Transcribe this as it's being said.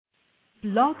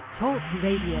Blog Talk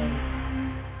Radio.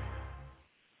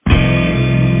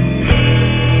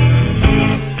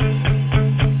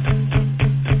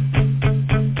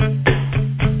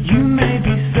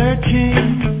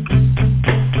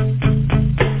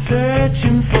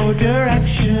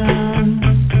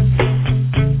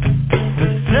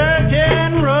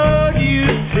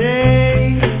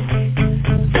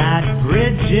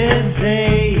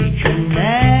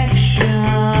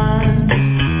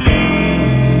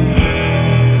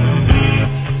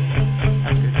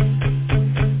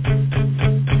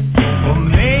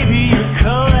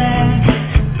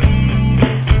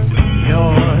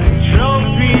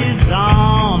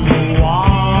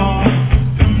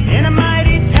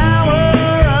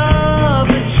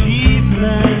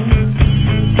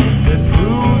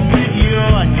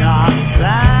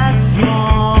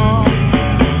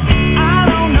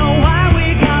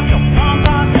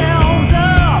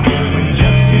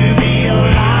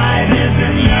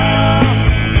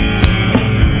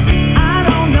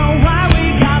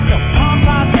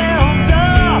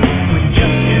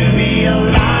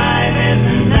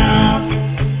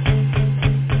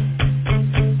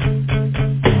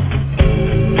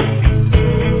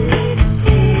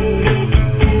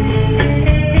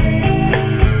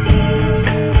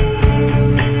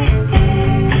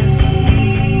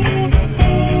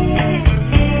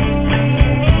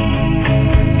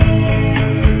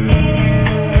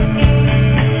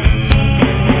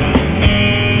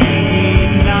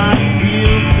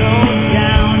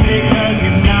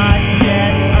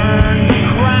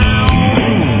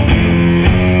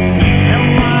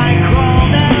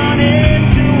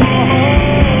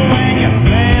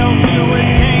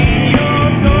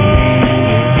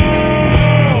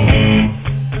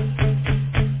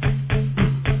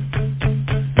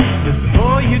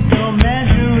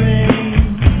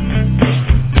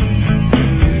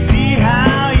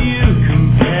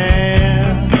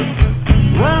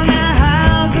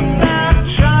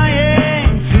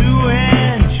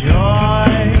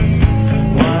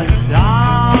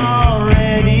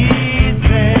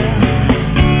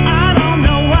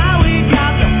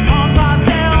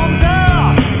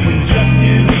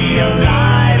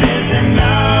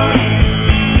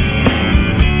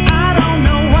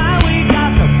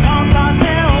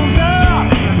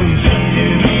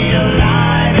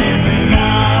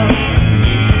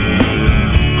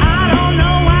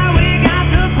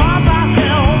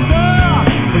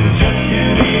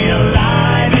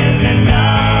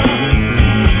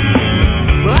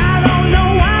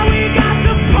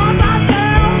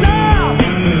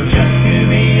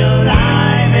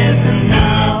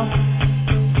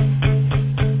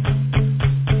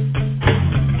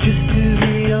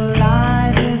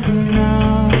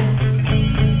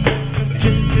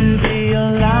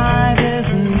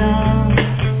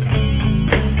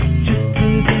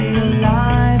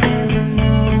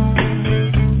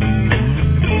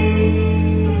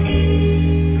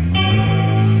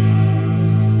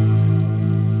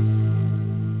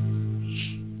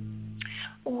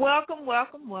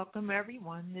 Welcome,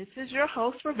 everyone. This is your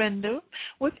host, Ravinda,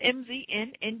 with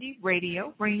MZN Indie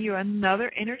Radio, bringing you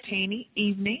another entertaining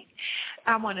evening.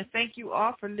 I want to thank you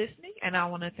all for listening, and I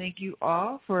want to thank you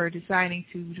all for deciding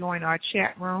to join our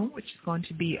chat room, which is going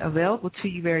to be available to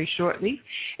you very shortly.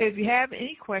 If you have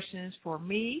any questions for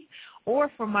me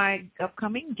or for my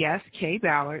upcoming guest, Kay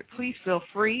Ballard, please feel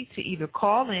free to either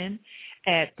call in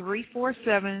at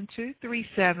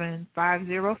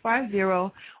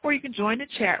 347-237-5050, or you can join the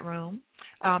chat room.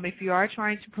 If you are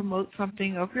trying to promote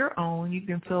something of your own, you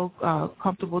can feel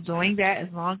comfortable doing that as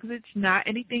long as it's not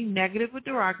anything negative or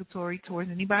derogatory towards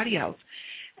anybody else.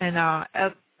 And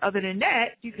other than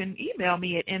that, you can email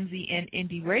me at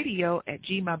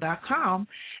mznindieradio@gmail.com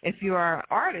if you are an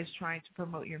artist trying to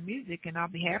promote your music, and I'll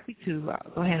be happy to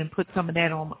go ahead and put some of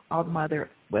that on all my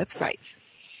other websites.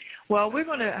 Well, we're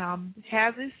going to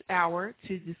have this hour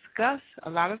to discuss a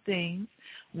lot of things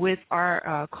with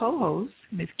our co-host,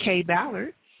 Ms. Kay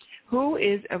Ballard, who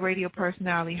is a radio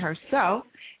personality herself,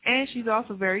 and she's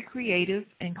also very creative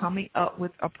in coming up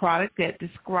with a product that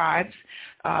describes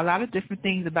a lot of different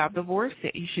things about divorce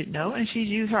that you should know, and she's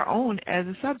used her own as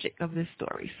a subject of this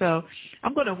story. So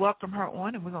I'm going to welcome her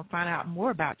on, and we're going to find out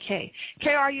more about Kay.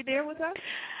 Kay, are you there with us?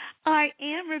 I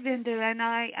am, Ravinda, and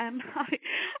I'm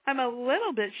a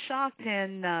little bit shocked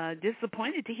and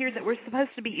disappointed to hear that we're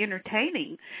supposed to be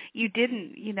entertaining. You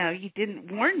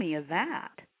didn't warn me of that.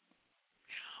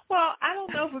 Well, I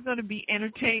don't know if we're going to be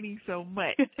entertaining so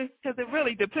much because it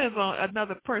really depends on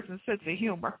another person's sense of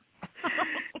humor.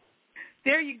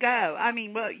 There you go. I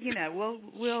mean, well,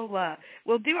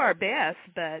 we'll do our best,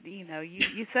 but you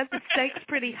set the stakes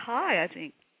pretty high, I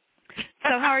think.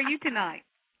 So how are you tonight?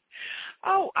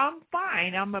 Oh, I'm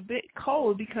fine. I'm a bit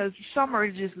cold because summer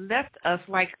just left us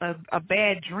like a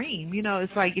bad dream. You know,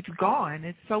 it's like it's gone.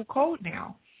 It's so cold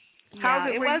now. Yeah,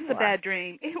 it was a bad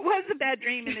dream. It was a bad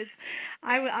dream, and it's.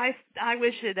 I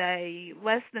wish it a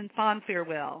less than fond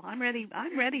farewell. I'm ready.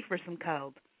 I'm ready for some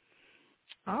cold.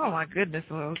 Oh my goodness!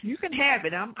 Well, you can have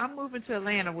it. I'm moving to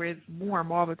Atlanta where it's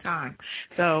warm all the time.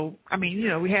 So I mean, you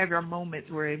know, we have our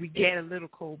moments where we get a little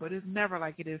cold, but it's never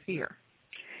like it is here.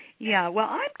 Yeah, well,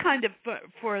 I'm kind of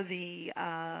for the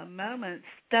moment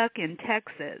stuck in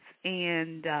Texas,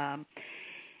 and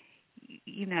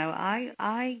you know,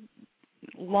 I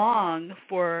long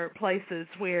for places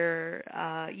where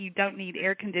you don't need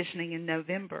air conditioning in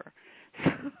November.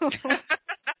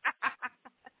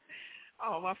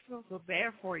 Oh, I feel so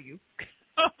bad for you.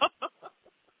 It's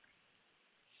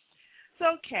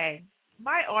okay.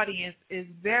 My audience is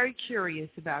very curious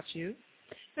about you.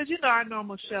 Because, you know, our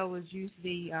normal show is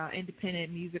usually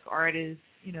independent music artists,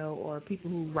 you know, or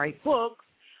people who write books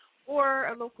or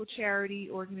a local charity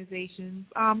organizations.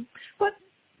 But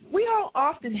we all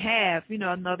often have, you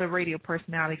know, another radio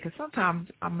personality because sometimes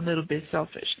I'm a little bit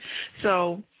selfish.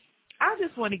 So I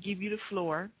just want to give you the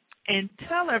floor and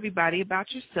tell everybody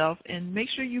about yourself and make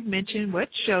sure you mention what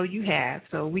show you have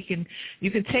so you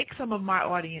can take some of my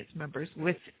audience members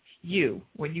with you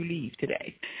when you leave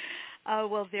today. Oh,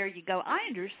 well, there you go. I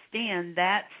understand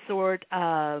that sort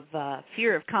of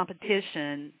fear of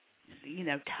competition, you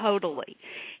know, totally.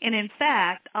 And in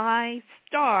fact, I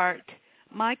start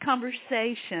my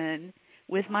conversation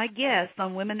with my guests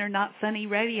on Women Are Not Funny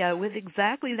Radio with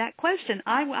exactly that question.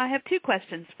 I have two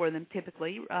questions for them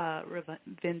typically,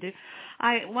 Ravindu.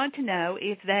 I want to know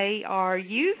if they are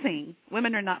using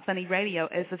Women Are Not Funny Radio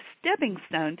as a stepping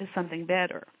stone to something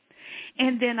better.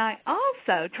 And then I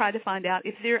also try to find out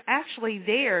if they're actually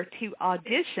there to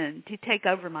audition to take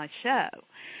over my show.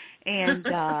 And,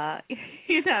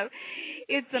 you know,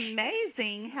 it's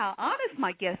amazing how honest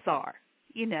my guests are.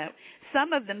 You know,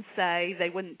 some of them say they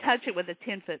wouldn't touch it with a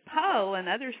 10-foot pole, and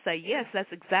others say, yes, that's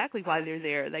exactly why they're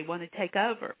there. They want to take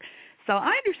over. So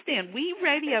I understand we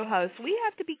radio hosts, we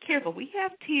have to be careful. We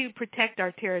have to protect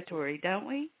our territory, don't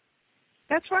we?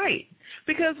 That's right.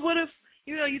 Because what if,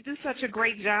 you know, you do such a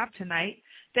great job tonight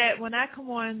that when I come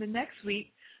on the next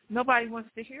week, nobody wants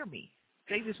to hear me.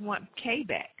 They just want Kay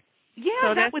back. Yeah, so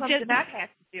that that's would something just I have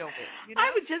to deal with. You know?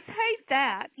 I would just hate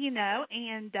that, you know,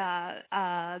 and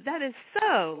that is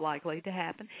so likely to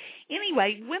happen.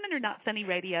 Anyway, Women Are Not Funny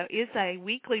Radio is a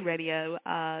weekly radio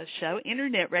show,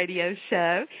 internet radio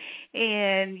show,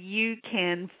 and you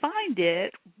can find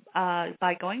it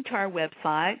by going to our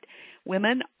website,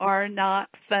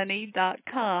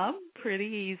 womenarnotfunny.com,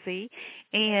 pretty easy,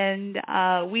 and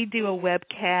we do a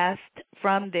webcast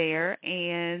from there,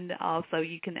 and also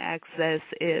you can access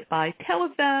it by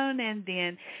telephone, and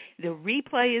then the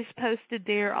replay is posted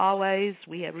there always.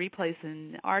 We have replays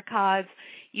and archives.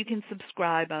 You can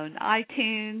subscribe on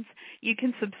iTunes. You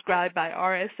can subscribe by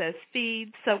RSS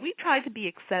feed. So we try to be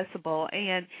accessible.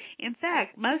 And, in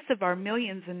fact, most of our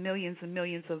millions and millions and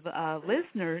millions of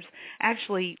listeners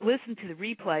actually listen to the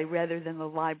replay rather than the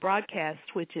live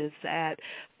broadcast, which is at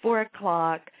 4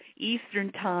 o'clock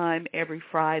Eastern Time every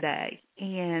Friday.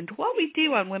 And what we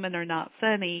do on Women Are Not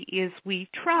Funny is we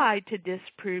try to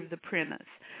disprove the premise.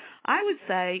 I would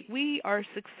say we are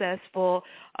successful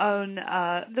on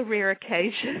the rare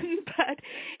occasion, but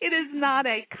it is not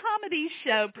a comedy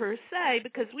show per se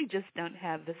because we just don't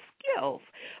have the skills.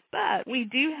 But we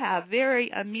do have very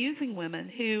amusing women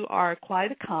who are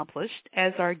quite accomplished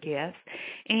as our guests,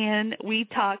 and we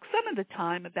talk some of the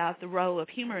time about the role of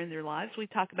humor in their lives. We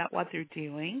talk about what they're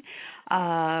doing.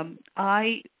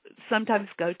 I sometimes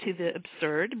go to the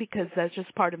absurd because that's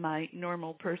just part of my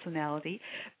normal personality,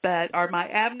 or my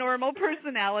abnormal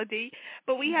personality.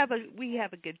 But we have a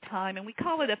good time, and we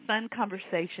call it a fun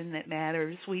conversation that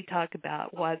matters. We talk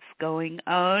about what's going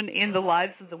on in the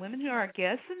lives of the women who are our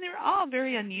guests, and they're all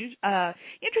very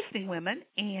interesting women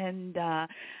and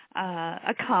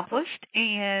accomplished,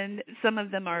 and some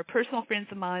of them are personal friends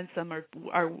of mine. Some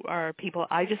are people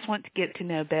I just want to get to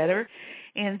know better.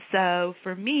 And so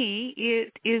for me,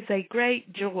 it is a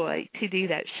great joy to do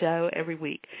that show every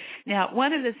week. Now,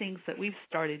 one of the things that we've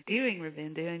started doing,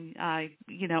 Ravindu, and I,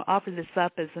 offer this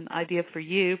up as an idea for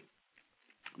you,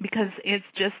 because it's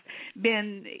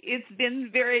been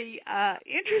very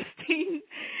interesting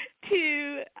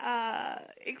to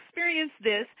experience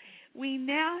this. We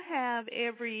now have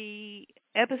every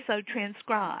episode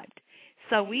transcribed.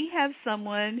 So we have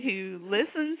someone who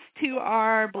listens to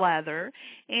our blather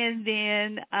and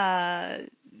then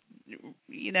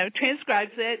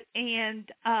transcribes it. And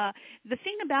the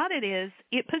thing about it is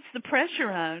it puts the pressure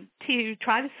on to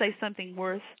try to say something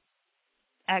worth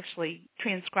actually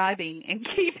transcribing and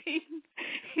keeping.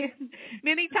 And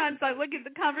many times I look at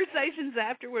the conversations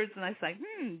afterwards and I say,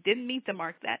 didn't meet the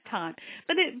mark that time.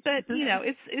 But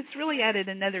it's really added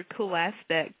another cool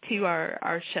aspect to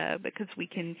our show, because we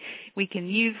can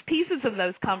use pieces of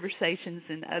those conversations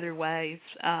in other ways,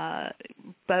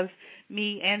 both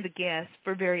me and the guests,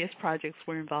 for various projects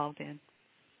we're involved in.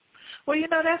 Well,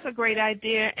 that's a great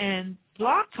idea, and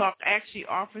Blog Talk actually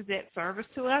offers that service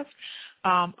to us,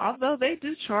 although they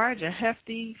do charge a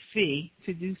hefty fee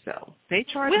to do so. They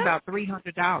charge about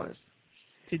 $300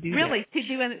 to do really,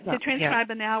 that. to transcribe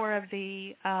an hour of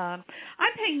the, I'm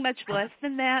paying much less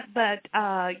than that, but,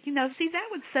 see, that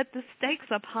would set the stakes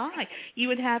up high. You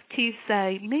would have to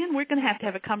say, man, we're going to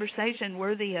have a conversation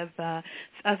worthy of a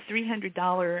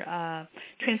 $300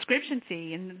 transcription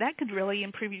fee, and that could really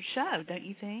improve your show, don't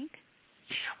you think?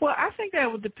 Well, I think that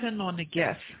would depend on the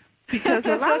guest, because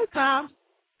a lot of times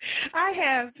I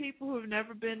have people who have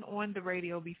never been on the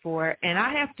radio before, and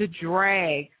I have to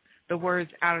drag the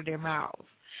words out of their mouths.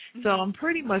 So I'm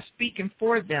pretty much speaking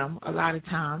for them a lot of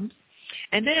times.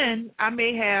 And then I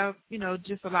may have,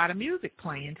 just a lot of music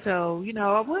playing. So,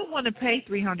 I wouldn't want to pay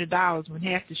 $300 when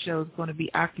half the show is going to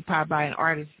be occupied by an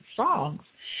artist's songs.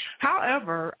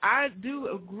 However, I do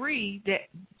agree that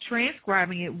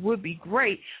transcribing it would be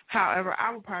great. However,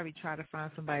 I would probably try to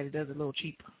find somebody that does it a little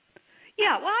cheaper.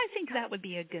 Yeah, well, I think that would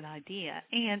be a good idea.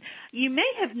 And you may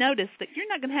have noticed that you're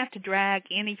not going to have to drag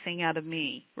anything out of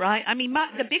me, right? I mean,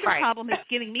 the bigger problem is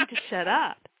getting me to shut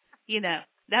up.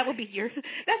 That will be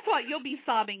that's what you'll be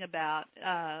sobbing about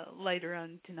later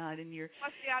on tonight in your.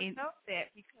 Well, see, I know that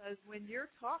because when you're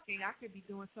talking, I could be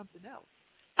doing something else.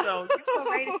 So you go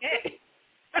right ahead.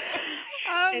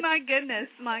 Oh, my goodness.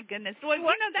 Well,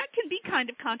 that can be kind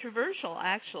of controversial,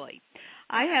 actually.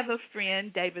 I have a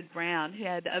friend, David Brown, who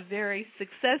had a very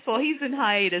successful, he's in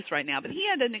hiatus right now, but he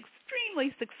had an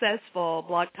extremely successful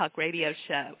Blog Talk radio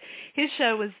show. His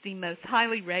show was the most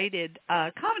highly rated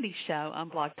comedy show on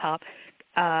Blog Talk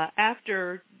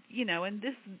after, and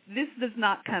this does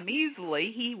not come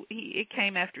easily. It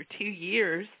came after 2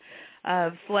 years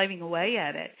of slaving away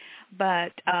at it.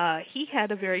 But he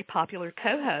had a very popular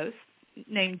co-host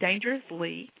named Dangerous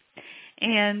Lee,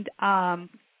 and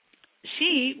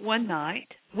she, one night,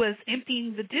 was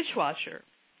emptying the dishwasher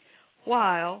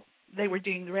while they were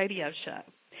doing the radio show.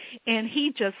 And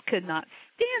he just could not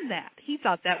stand that. He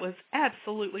thought that was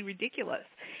absolutely ridiculous.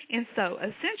 And so,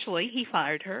 essentially, he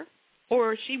fired her,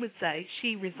 or she would say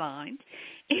she resigned.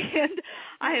 And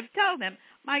I have told him,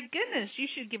 my goodness, you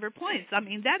should give her points. I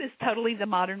mean, that is totally the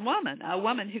modern woman, a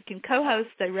woman who can co-host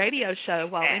a radio show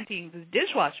while emptying the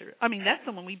dishwasher. I mean, that's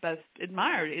someone we both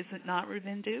admire, is it not,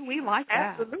 Ravindu? We like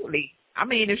that. Absolutely. I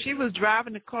mean, if she was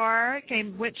driving the car,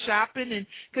 went shopping, and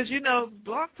because,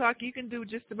 Blog Talk, you can do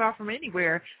just about from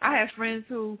anywhere. I have friends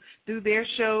who do their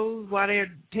shows while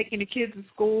they're taking the kids to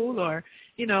school or,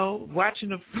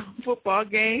 watching a football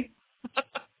game.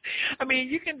 I mean,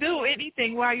 you can do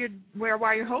anything while you're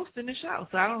hosting the show.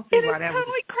 So I don't see why that was. It is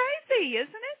totally crazy, isn't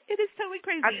it? It is totally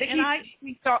crazy. I think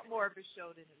he thought more of his show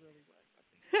than it really was,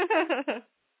 I think.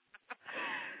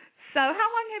 So how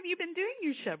long have you been doing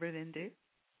your show, Ravindu?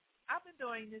 I've been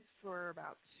doing this for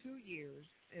about 2 years.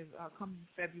 Come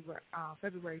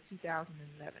February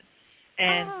 2011,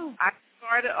 and I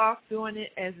started off doing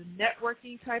it as a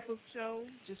networking type of show,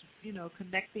 just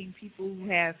connecting people who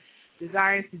have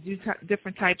desires to do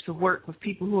different types of work with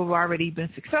people who have already been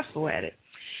successful at it.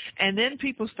 And then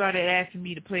people started asking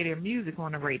me to play their music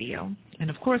on the radio. And,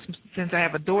 of course, since I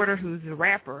have a daughter who's a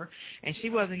rapper and she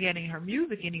wasn't getting her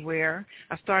music anywhere,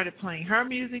 I started playing her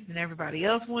music, and everybody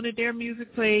else wanted their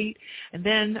music played. And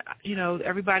then,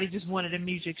 everybody just wanted a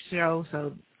music show.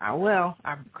 So,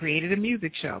 I created a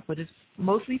music show. But it's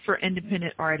mostly for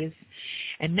independent artists.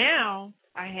 And now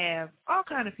I have all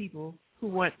kind of people who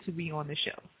want to be on the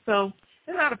show. So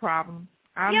it's not a problem.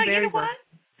 I'm very what?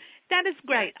 That is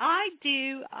great. I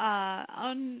do,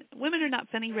 on Women Are Not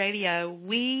Funny Radio,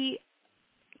 we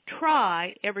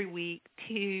try every week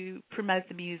to promote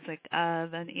the music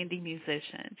of an indie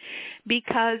musician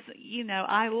because,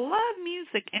 I love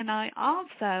music, and I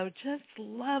also just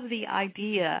love the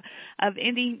idea of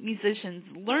indie musicians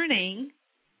learning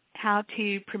how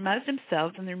to promote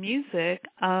themselves and their music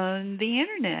on the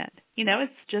Internet.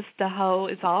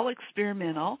 It's all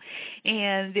experimental,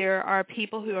 and there are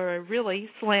people who are really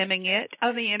slamming it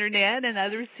on the Internet and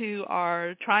others who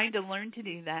are trying to learn to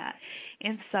do that.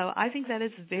 And so I think that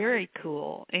is very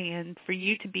cool, and for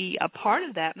you to be a part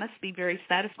of that must be very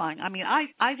satisfying. I mean,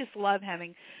 I just love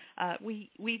having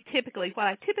we typically, what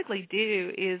I typically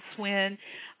do is when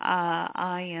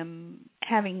I am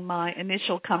having my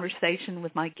initial conversation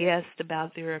with my guest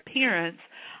about their appearance,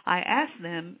 I ask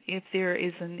them if there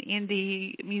is an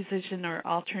indie musician or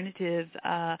alternative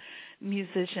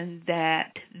musician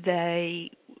that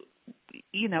they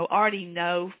already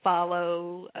know,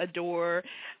 follow, adore,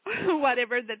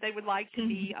 whatever, that they would like to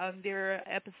be on their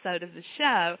episode of the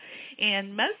show.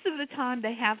 And most of the time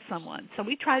they have someone. So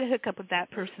we try to hook up with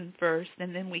that person first,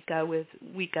 and then we go with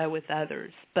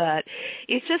others. But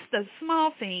it's just a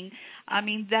small thing. I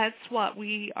mean, that's what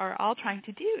we are all trying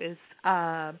to do, is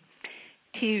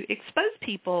to expose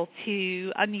people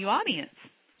to a new audience.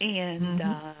 And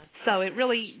so it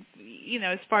really,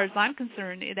 as far as I'm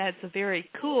concerned, it adds a very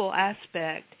cool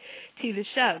aspect to the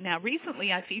show. Now,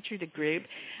 recently I featured a group,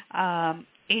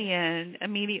 and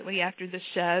immediately after the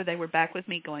show, they were back with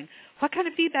me going, "What kind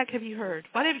of feedback have you heard?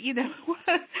 What have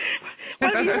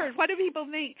what have you heard? What do people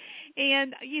think?"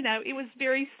 And, it was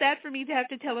very sad for me to have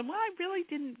to tell them, well, I really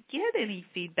didn't get any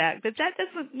feedback. But that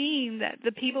doesn't mean that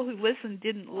the people who listened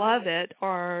didn't love it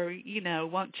or,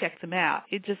 won't check them out.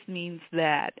 It just means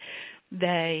that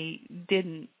they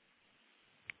didn't.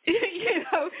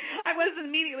 I wasn't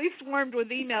immediately swarmed with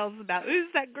emails about, who's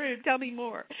that group? Tell me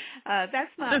more.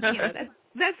 That's not,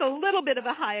 that's a little bit of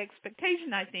a high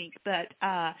expectation, I think. But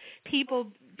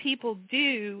people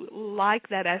do like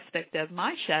that aspect of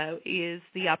my show, is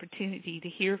the opportunity to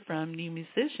hear from new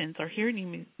musicians or hear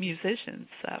new musicians.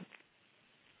 So.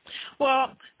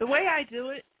 Well, the way I do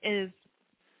it is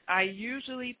I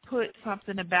usually put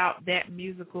something about that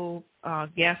musical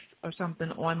guest or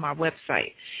something on my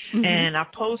website. And I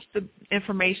post the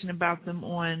information about them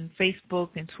on Facebook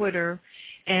and Twitter,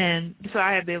 and so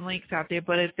I have their links out there.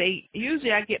 But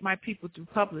usually I get my people through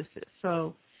publicists.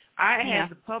 So I have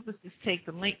the publicist take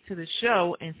the link to the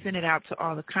show and send it out to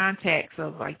all the contacts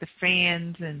of, like, the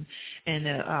fans and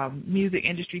the music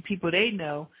industry people they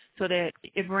know, so that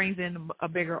it brings in a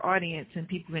bigger audience and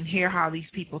people can hear how these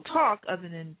people talk. Other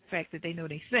than the fact that they know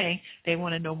they sing, they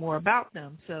want to know more about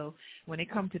them. So when they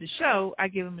come to the show, I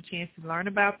give them a chance to learn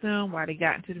about them, why they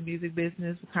got into the music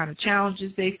business, what kind of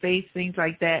challenges they face, things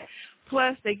like that.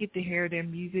 Plus, they get to hear their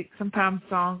music, sometimes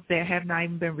songs that have not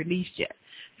even been released yet.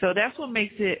 So that's what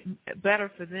makes it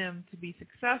better for them to be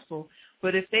successful.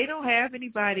 But if they don't have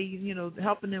anybody,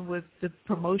 helping them with the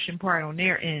promotion part on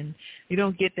their end, you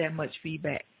don't get that much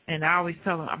feedback. And I always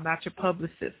tell them, I'm not your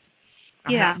publicist.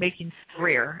 I'm not making it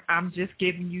rare. I'm just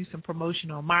giving you some promotion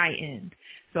on my end.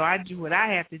 So I do what I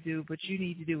have to do, but you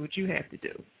need to do what you have to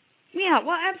do. Yeah,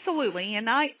 well, absolutely. And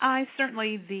I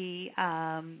certainly, the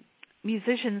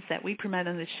musicians that we promote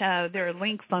on the show, there are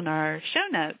links on our show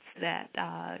notes that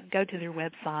go to their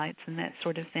websites and that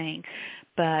sort of thing.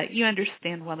 But you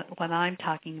understand what I'm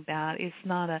talking about. It's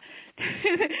not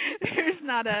there's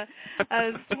not a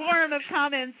swarm of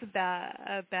comments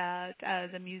about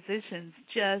the musicians,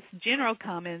 just general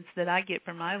comments that I get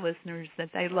from my listeners that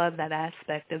they love that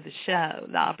aspect of the show,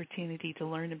 the opportunity to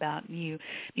learn about new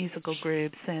musical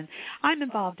groups. And I'm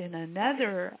involved in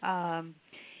another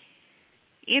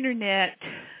internet,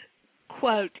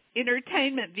 quote,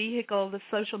 entertainment vehicle, the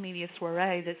Social Media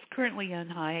Soiree, that's currently on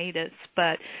hiatus.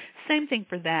 But same thing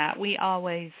for that. We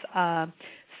always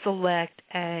select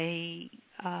a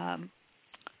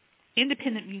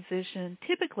independent musician,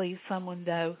 typically someone,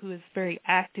 though, who is very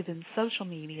active in social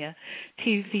media,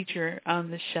 to feature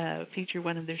on the show, feature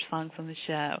one of their songs on the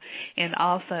show. And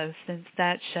also, since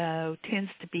that show tends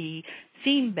to be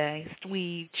theme-based,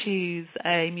 we choose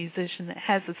a musician that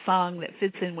has a song that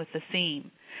fits in with the theme.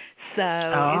 So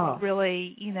it's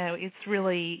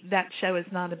really, that show is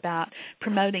not about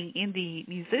promoting indie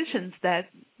musicians. That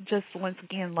just, once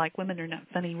again, like Women Are Not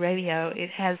Funny Radio, it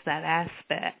has that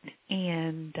aspect.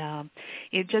 And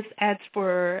it just adds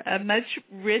for a much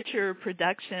richer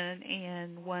production,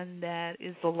 and one that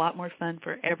is a lot more fun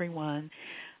for everyone.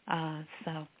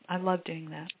 So I love doing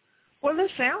that. Well,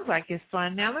 it sounds like it's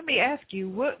fun. Now, let me ask you,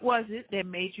 what was it that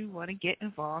made you want to get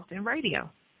involved in radio?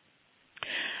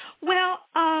 Well,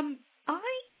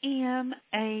 I am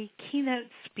a keynote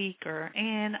speaker,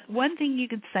 and one thing you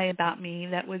could say about me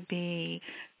that would be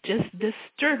just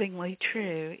disturbingly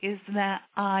true is that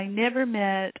I never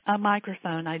met a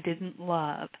microphone I didn't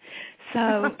love.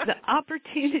 So the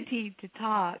opportunity to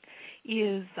talk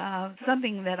is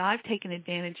something that I've taken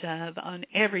advantage of on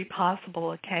every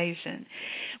possible occasion.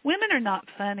 Women Are Not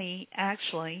Funny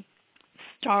actually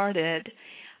started.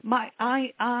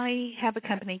 I have a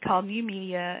company called New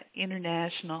Media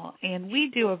International, and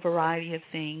we do a variety of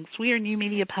things. We are new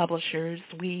media publishers.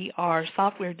 We are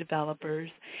software developers,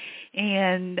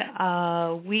 and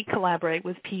we collaborate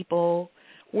with people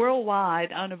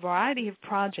worldwide on a variety of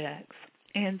projects.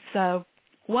 And so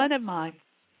one of my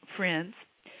friends,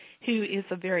 who is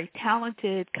a very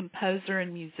talented composer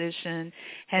and musician,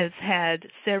 has had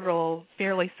several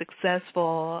fairly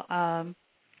successful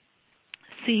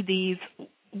CDs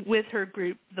with her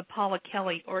group, the Paula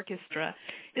Kelly Orchestra,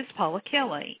 is Paula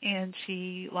Kelly. And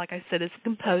she, like I said, is a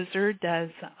composer, does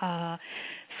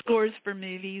scores for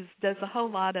movies, does a whole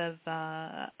lot of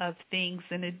things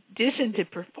in addition to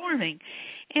performing.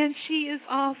 And she is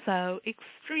also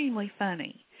extremely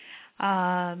funny.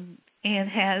 And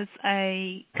has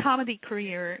a comedy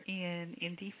career in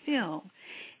indie film.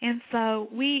 And so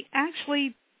we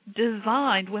actually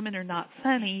designed Women Are Not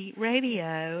Funny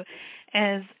Radio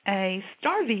as a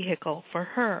star vehicle for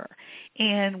her.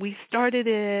 And we started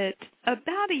it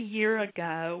about a year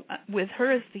ago with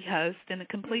her as the host in a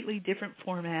completely different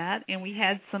format. And we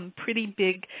had some pretty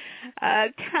big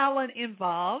talent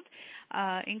involved,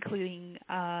 including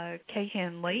Kay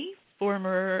Henley,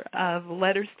 former of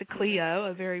Letters to Cleo,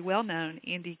 a very well-known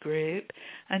indie group,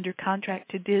 under contract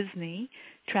to Disney,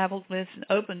 traveled with and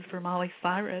opened for Miley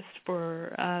Cyrus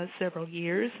for several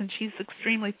years, and she's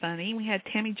extremely funny. We had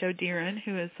Tammy Jo Deeren,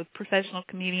 who is a professional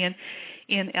comedian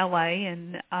in L.A.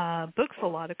 and books a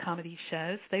lot of comedy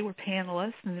shows. They were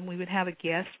panelists, and then we would have a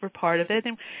guest for part of it.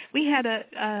 And we had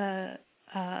a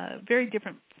very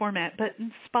different format, but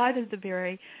in spite of the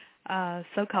very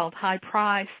so-called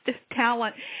high-priced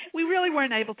talent, we really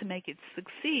weren't able to make it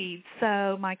succeed.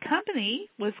 So my company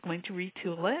was going to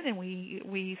retool it, and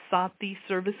we sought the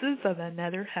services of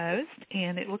another host,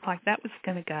 and it looked like that was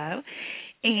going to go.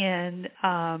 And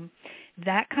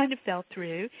that kind of fell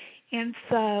through. And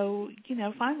so,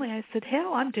 finally I said,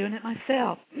 hell, I'm doing it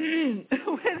myself,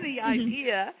 with the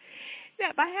idea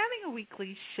that by having a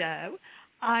weekly show,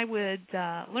 I would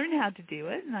learn how to do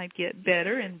it, and I'd get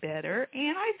better and better.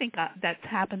 And I think that's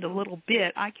happened a little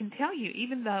bit. I can tell you,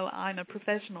 even though I'm a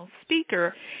professional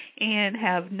speaker and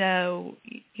have no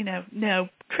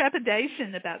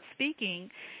trepidation about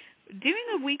speaking, doing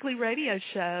a weekly radio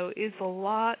show is a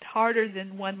lot harder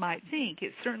than one might think.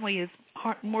 It certainly is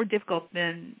more difficult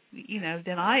than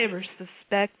I ever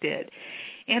suspected.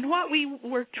 And what we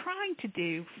were trying to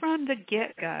do from the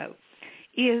get-go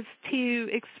is to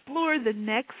explore the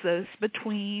nexus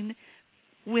between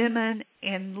women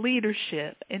and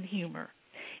leadership and humor,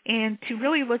 and to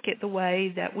really look at the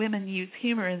way that women use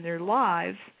humor in their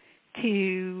lives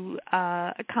to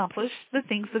accomplish the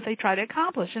things that they try to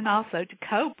accomplish, and also to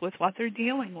cope with what they're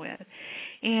dealing with.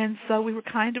 And so we were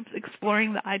kind of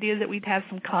exploring the idea that we'd have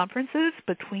some conferences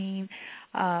between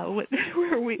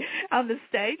where we, on the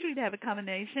stage, we'd have a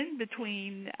combination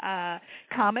between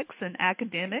comics and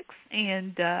academics,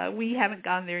 and we haven't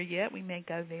gone there yet. We may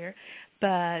go there.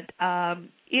 But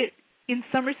it, in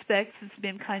some respects, it's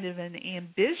been kind of an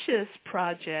ambitious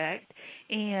project,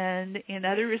 and in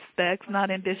other respects,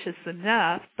 not ambitious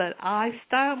enough. But I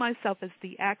style myself as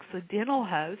the accidental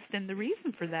host, and the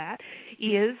reason for that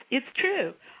is it's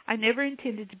true. I never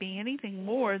intended to be anything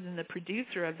more than the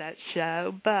producer of that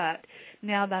show, but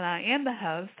now that I am the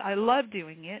host, I love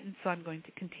doing it, and so I'm going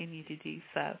to continue to do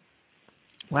so.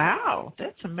 Wow,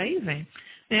 that's amazing.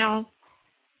 Now,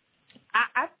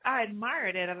 I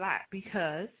admire that a lot,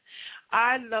 because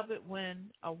I love it when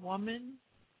a woman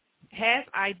has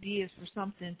ideas for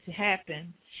something to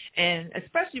happen, and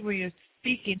especially when you're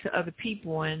speaking to other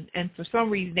people and for some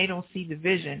reason they don't see the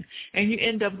vision, and you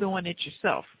end up doing it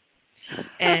yourself.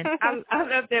 And I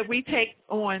love that we take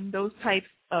on those types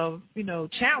of,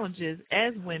 challenges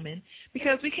as women,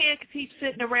 because we can't keep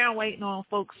sitting around waiting on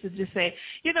folks to just say,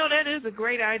 that is a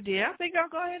great idea. I think I'll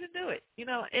go ahead and do it.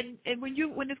 And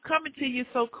when it's coming to you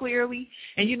so clearly,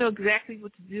 and you know exactly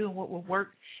what to do and what will work,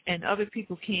 and other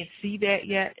people can't see that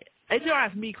yet, it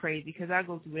drives me crazy, because I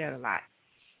go through that a lot.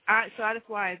 So that's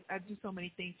why I do so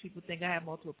many things. People think I have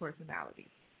multiple personalities.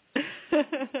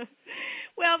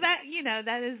 Well, that's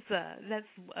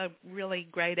a really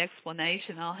great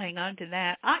explanation. I'll hang on to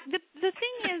that. The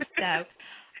thing is, though,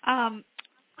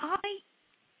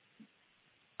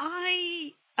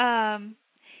 I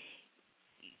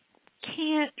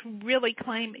can't really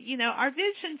claim. Our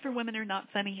vision for Women Are Not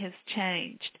Funny has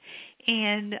changed,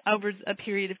 and over a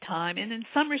period of time, and in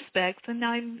some respects, and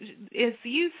as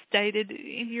you stated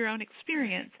in your own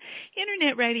experience,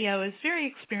 Internet radio is very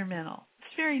experimental.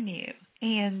 It's very new,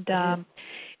 and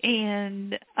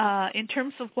in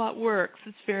terms of what works,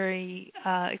 it's very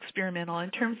experimental.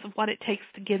 In terms of what it takes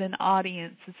to get an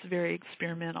audience, it's very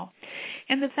experimental.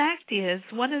 And the fact is,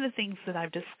 one of the things that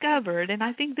I've discovered, and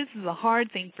I think this is a hard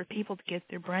thing for people to get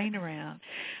their brain around,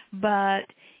 but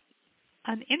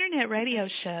an internet radio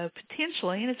show,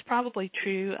 potentially, and it's probably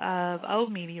true of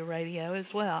old media radio as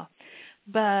well,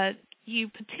 but you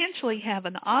potentially have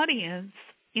an audience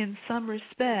in some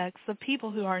respects of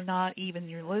people who are not even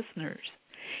your listeners.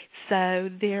 So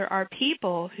there are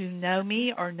people who know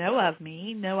me or know of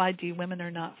me, know I do Women Are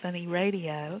Not Funny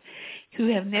radio,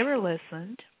 who have never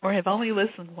listened or have only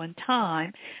listened one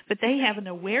time, but they have an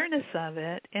awareness of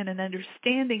it and an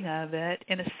understanding of it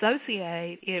and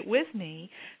associate it with me.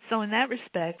 So in that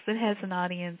respect, it has an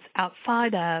audience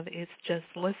outside of its just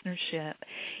listenership.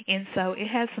 And so it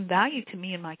has some value to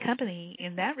me and my company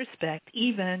in that respect,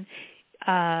 even,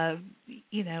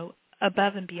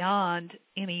 above and beyond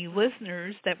any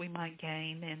listeners that we might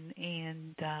gain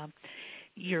and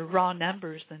your raw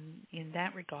numbers in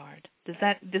that regard. Does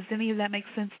any of that make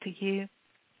sense to you?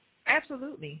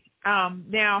 Absolutely.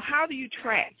 Now, how do you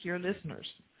track your listeners?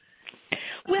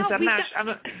 Well,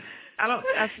 I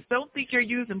don't think you're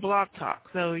using Blog Talk,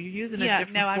 so you're using a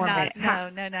different format.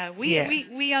 I'm not. No.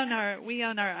 We own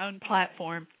our own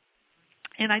platform.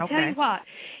 And I tell you what,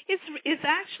 it's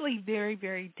actually very,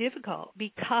 very difficult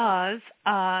because,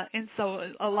 and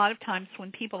so a lot of times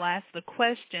when people ask the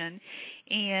question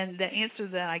and the answer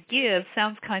that I give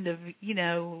sounds kind of,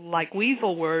 like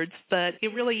weasel words, but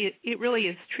it really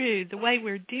is true. The way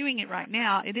we're doing it right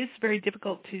now, it is very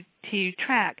difficult to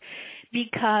track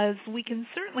because we can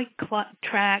certainly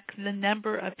track the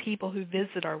number of people who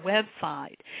visit our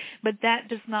website, but that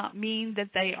does not mean that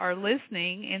they are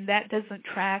listening, and that doesn't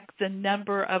track the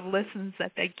number of listens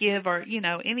that they give or,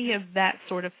 any of that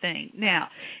sort of thing. Now,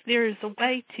 there is a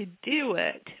way to do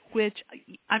it, which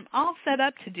I'm all set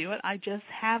up to do it. I just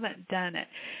haven't done it,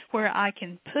 where I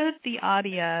can put the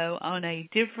audio on a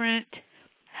different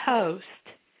host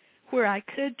where I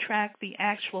could track the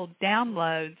actual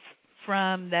downloads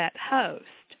from that host,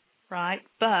 right?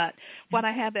 But what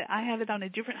I have it on a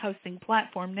different hosting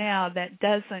platform now that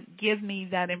doesn't give me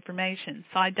that information.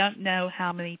 So I don't know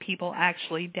how many people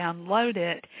actually download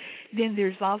it. Then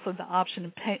there's also the option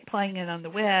of playing it on the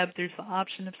web. There's the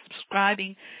option of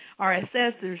subscribing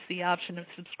RSS. There's the option of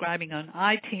subscribing on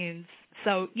iTunes.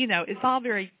 So, it's all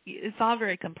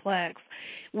very complex.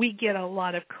 We get a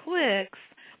lot of clicks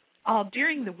all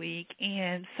during the week,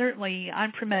 and certainly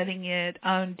I'm promoting it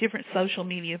on different social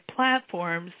media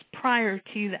platforms prior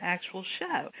to the actual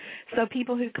show. So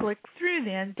people who click through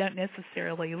then don't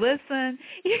necessarily listen,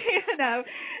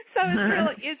 So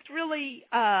it's really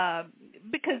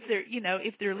because they're,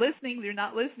 if they're listening, they're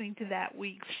not listening to that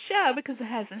week's show because it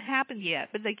hasn't happened yet,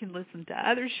 but they can listen to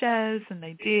other shows, and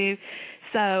they do.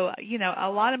 So, a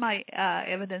lot of my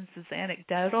evidence is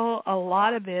anecdotal. A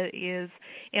lot of it is,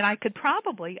 and I could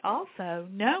probably also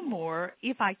know more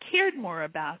if I cared more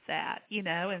about that,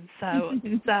 and so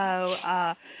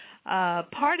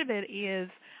part of it is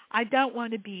I don't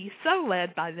want to be so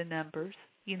led by the numbers,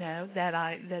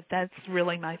 that's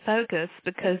really my focus,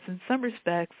 because in some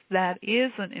respects that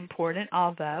isn't important,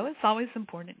 although it's always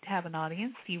important to have an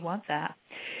audience. You want that.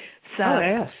 So,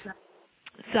 yes.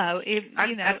 So if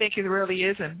I think it really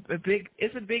is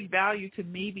it's a big value to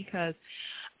me, because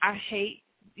I hate,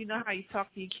 how you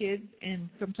talk to your kids and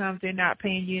sometimes they're not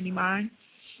paying you any mind.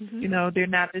 Mm-hmm. They're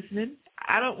not listening.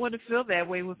 I don't want to feel that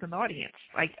way with an audience.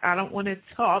 Like, I don't want to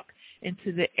talk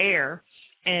into the air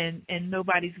and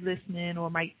nobody's listening,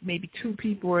 or maybe two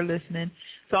people are listening.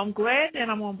 So I'm glad that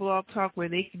I'm on Blog Talk, where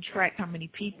they can track how many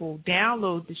people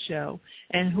download the show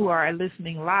and who are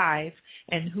listening live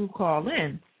and who call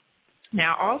in.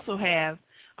 Now, I also have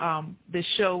the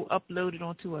show uploaded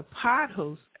onto a pod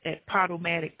host at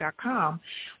podomatic.com,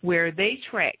 where they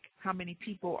track how many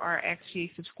people are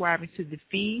actually subscribing to the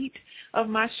feed of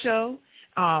my show,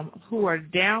 who are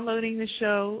downloading the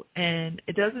show, and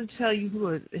it doesn't tell you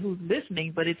who's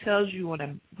listening, but it tells you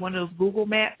on one of those Google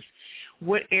Maps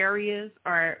what areas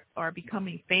are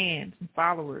becoming fans and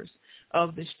followers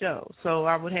of the show. So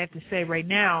I would have to say right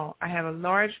now I have a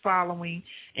large following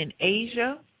in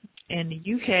Asia, in the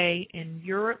UK, in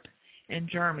Europe, and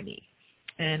Germany,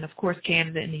 and of course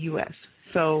Canada and the U.S.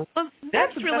 So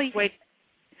that's really best way.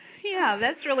 Yeah,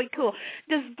 that's really cool.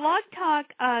 Does Blog Talk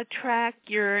track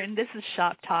your, and this is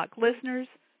Shop Talk, listeners,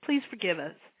 please forgive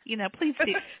us. Please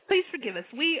do. Please forgive us.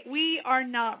 We are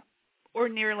not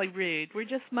ordinarily rude. We're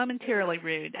just momentarily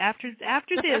rude. After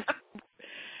this,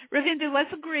 Ravindu,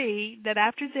 let's agree that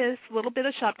after this little bit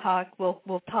of Shop Talk,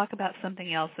 we'll talk about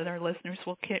something else that our listeners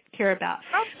will care about.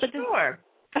 Oh, sure.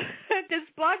 Does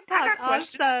Blog Talk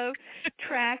also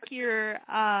track your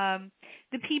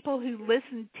the people who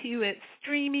listen to it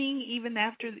streaming, even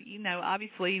after,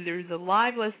 obviously there's the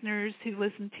live listeners who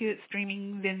listen to it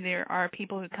streaming, then there are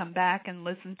people who come back and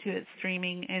listen to it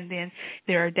streaming, and then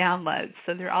there are downloads.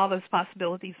 So there are all those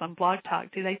possibilities on Blog Talk.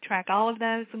 Do they track all of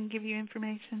those and give you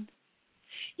information?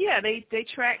 Yeah, they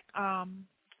track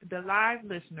the live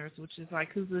listeners, which is like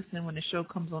who's listening when the show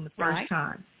comes on the first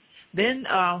time. Then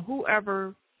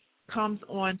whoever comes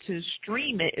on to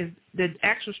stream it, is the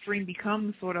actual stream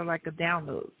becomes sort of like a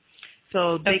download.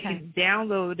 So they can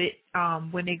download it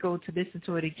when they go to listen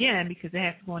to it again, because they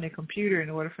have to go on their computer in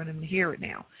order for them to hear it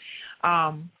now.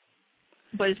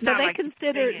 But it's not like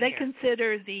they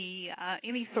consider the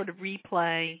any sort of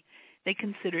replay, they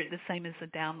consider it the same as a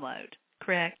download,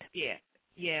 correct?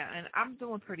 Yeah, and I'm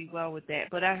doing pretty well with that.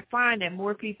 But I find that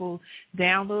more people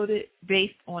download it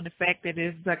based on the fact that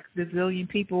there's like a zillion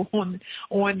people on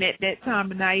that time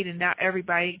of night, and not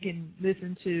everybody can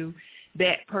listen to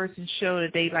that person's show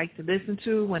that they like to listen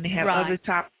to when they have other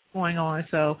topics going on.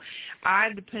 So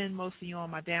I depend mostly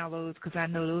on my downloads, because I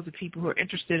know those are people who are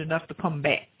interested enough to come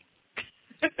back.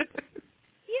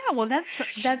 Yeah, well,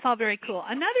 that's all very cool.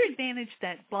 Another advantage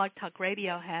that Blog Talk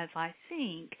Radio has, I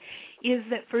think, is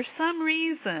that for some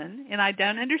reason, and I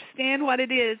don't understand what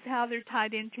it is, how they're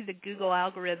tied into the Google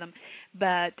algorithm,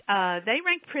 but they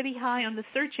rank pretty high on the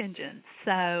search engines.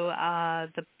 So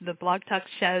the Blog Talk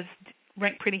shows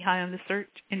rank pretty high on the search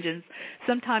engines.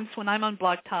 Sometimes when I'm on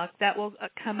Blog Talk, that will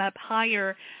come up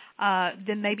higher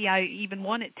than maybe I even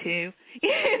want it to,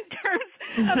 in terms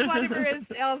of whatever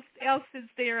else is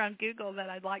there on Google that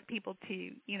I'd like people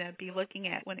to, be looking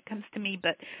at when it comes to me.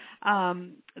 But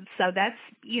so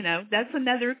that's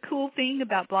another cool thing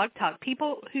about Blog Talk.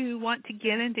 People who want to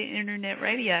get into internet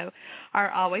radio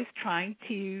are always trying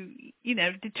to,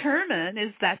 determine,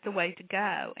 is that the way to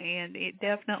go? And it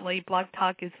definitely, Blog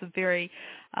Talk is a very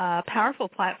powerful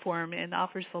platform and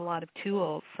offers a lot of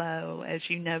tools, so as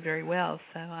you know very well,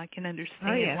 so I can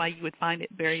understand why you would find it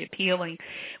very appealing.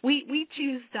 We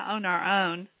choose to own our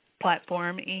own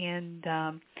platform, and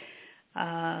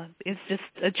it's just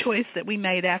a choice that we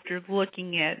made after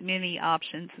looking at many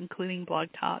options, including Blog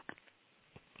Talk.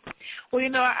 Well,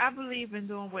 I believe in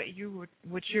doing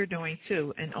what you're doing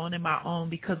too, and owning my own,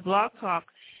 because Blog Talk,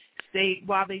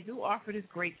 while they do offer this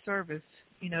great service,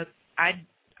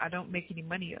 I don't make any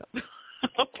money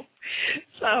up.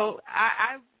 So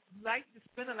I like to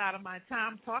spend a lot of my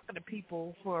time talking to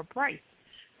people for a price.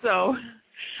 So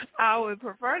I would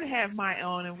prefer to have my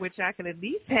own, in which I could at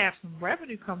least have some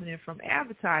revenue coming in from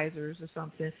advertisers or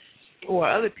something, or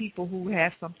other people who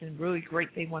have something really great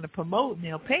they want to promote, and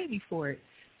they'll pay me for it.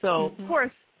 So, of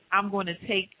course, I'm going to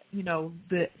take,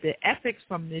 the ethics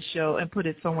from this show and put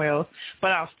it somewhere else,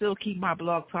 but I'll still keep my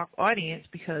Blog Talk audience,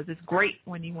 because it's great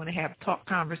when you want to have talk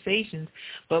conversations,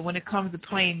 but when it comes to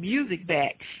playing music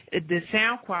back, the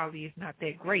sound quality is not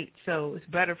that great, so it's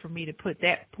better for me to put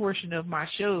that portion of my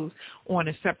shows on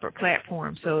a separate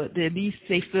platform, so at least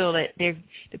they feel that the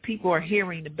people are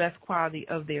hearing the best quality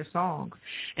of their songs,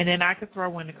 and then I could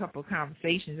throw in a couple of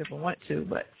conversations if I want to,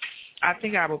 but I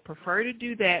think I would prefer to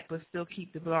do that, but still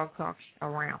keep the Blog Talk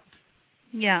around.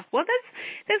 Yeah, well,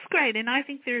 that's great, and I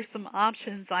think there's some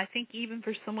options. I think even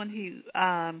for someone who,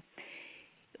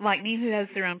 like me, who has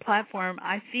their own platform,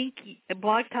 I think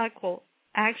Blog Talk will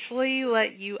actually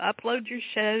let you upload your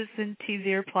shows into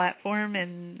their platform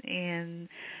and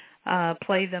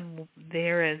play them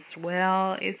there as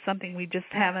well. It's something we just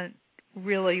haven't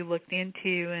really looked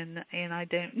into, and I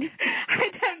don't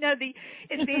know the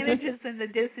advantages and the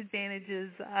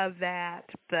disadvantages of that,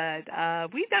 but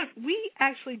we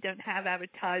actually don't have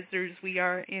advertisers. We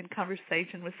are in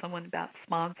conversation with someone about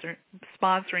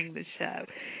sponsoring the show,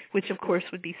 which of course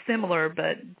would be similar,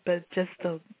 but just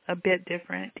a bit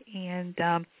different.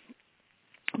 And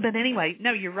but anyway,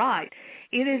 no, you're right.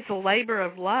 It is a labor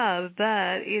of love,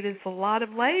 but it is a lot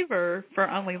of labor for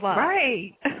only love.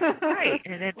 Right, right,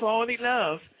 and it's only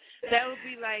love. That would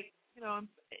be like,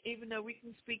 even though we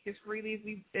can speak as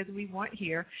freely as we want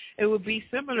here, it would be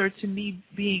similar to me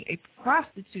being a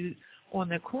prostitute on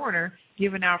the corner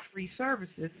giving out free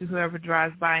services to whoever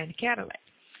drives by in a Cadillac.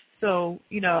 So,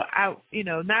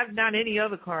 not any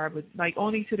other car, but like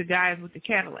only to the guys with the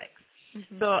Cadillacs.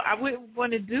 Mm-hmm. So I wouldn't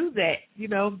want to do that,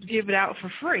 give it out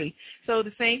for free. So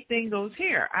the same thing goes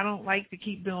here. I don't like to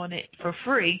keep doing it for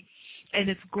free. And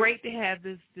it's great to have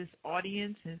this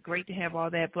audience, and it's great to have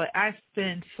all that, but I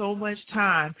spend so much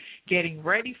time getting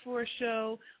ready for a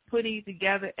show, putting it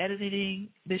together, editing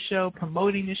the show,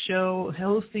 promoting the show,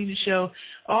 hosting the show.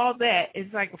 All that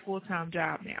is like a full-time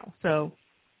job now. So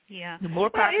yeah, the more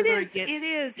popular it gets,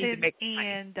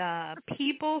 and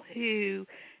people who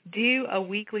do a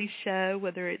weekly show,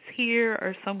 whether it's here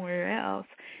or somewhere else,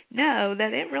 know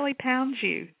that it really pounds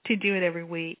you to do it every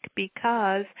week,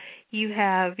 because you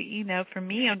have, for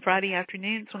me on Friday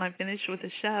afternoons when I finish with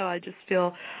a show, I just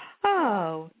feel,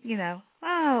 oh,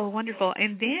 wonderful.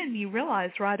 And then you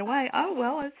realize right away, oh,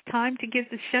 well, it's time to get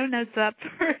the show notes up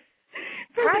for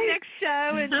the next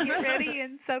show and get ready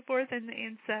and so forth.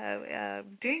 And so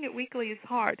doing it weekly is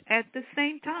hard. At the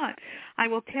same time, I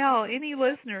will tell any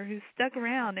listener who's stuck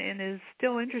around and is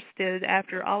still interested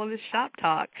after all of this shop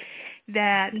talk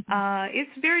that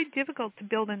it's very difficult to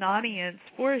build an audience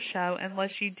for a show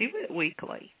unless you do it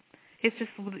weekly. It's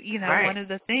just, one of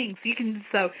the things.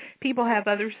 So people have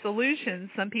other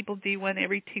solutions. Some people do one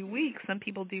every 2 weeks. Some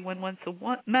people do one once a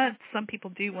month. Some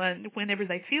people do one whenever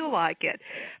they feel like it.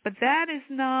 But that is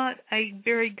not a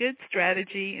very good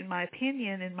strategy, in my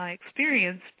opinion, in my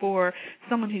experience, for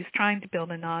someone who's trying to build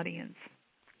an audience.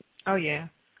 Oh, yeah.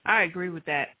 I agree with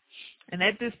that. And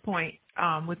at this point,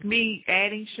 with me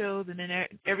adding shows and then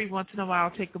every once in a while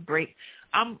I'll take a break,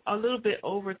 I'm a little bit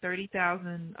over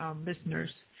 30,000 listeners.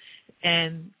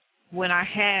 And when I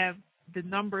have the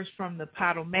numbers from the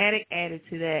Podomatic added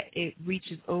to that, it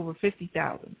reaches over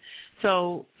 50,000.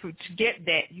 So to get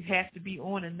that, you have to be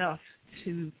on enough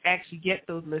to actually get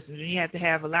those listeners. And you have to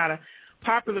have a lot of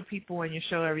popular people on your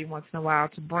show every once in a while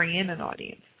to bring in an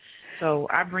audience. So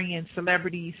I bring in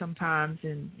celebrities sometimes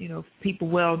and, people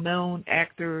well-known,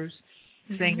 actors,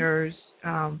 singers,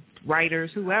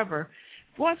 writers, whoever,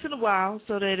 once in a while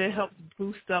so that it helps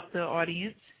boost up the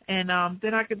audience. And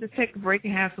then I could just take a break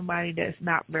and have somebody that's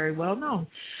not very well known.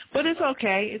 But it's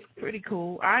okay. It's pretty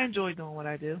cool. I enjoy doing what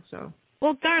I do. So.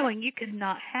 Well, darling, you could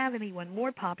not have anyone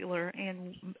more popular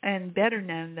and better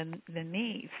known than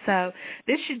me. So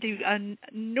this should do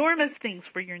enormous things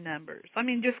for your numbers. I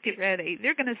mean, just get ready.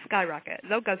 They're going to skyrocket.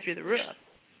 They'll go through the roof.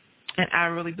 And I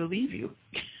really believe you.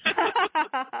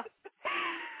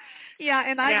 Yeah,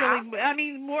 and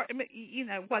more,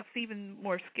 what's even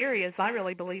more scary is I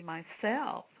really believe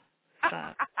myself. So.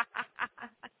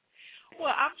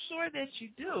 Well, I'm sure that you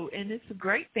do, and it's a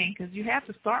great thing because you have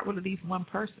to start with at least one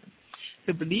person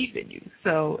to believe in you.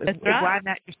 So why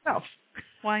not yourself?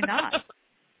 Why not?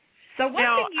 So one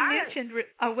thing you mentioned,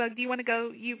 do you want to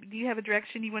go, do you have a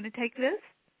direction you want to take this?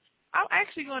 I'm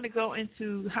actually going to go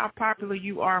into how popular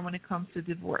you are when it comes to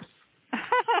divorce.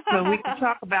 So we can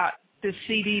talk about the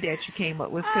CD that you came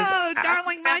up with. Oh,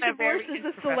 darling, my divorce is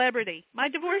a celebrity. My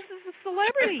divorce is a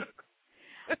celebrity.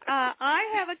 I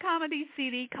have a comedy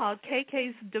CD called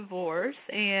KK's Divorce,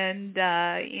 and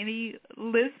any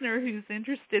listener who's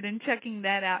interested in checking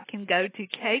that out can go to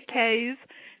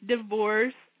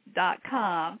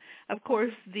kk'sdivorce.com. Of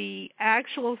course, the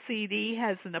actual CD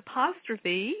has an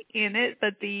apostrophe in it,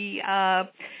 but the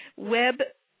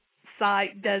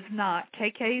website does not.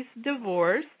 KK's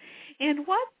Divorce. And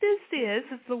what this is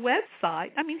the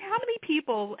website. I mean, how many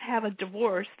people have a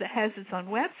divorce that has its own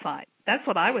website? That's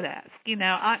what I would ask.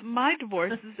 My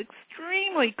divorce is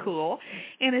extremely cool,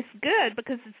 and it's good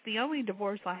because it's the only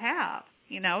divorce I have,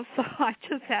 so I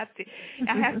just have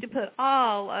to put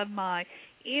all of my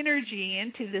energy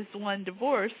into this one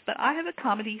divorce, but I have a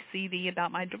comedy CD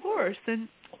about my divorce. And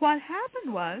what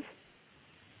happened was,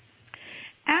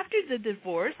 after the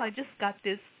divorce, I just got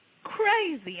this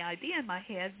crazy idea in my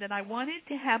head that I wanted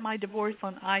to have my divorce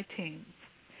on iTunes.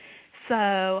 So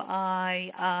I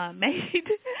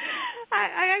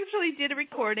I actually did a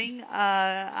recording.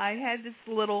 I had this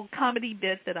little comedy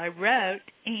bit that I wrote,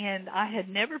 and I had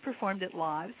never performed it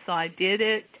live, so I did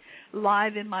it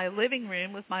live in my living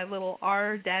room with my little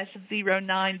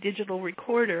R-09 digital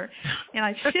recorder, and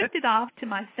I shipped it off to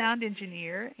my sound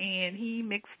engineer, and he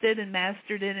mixed it and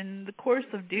mastered it. And in the course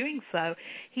of doing so,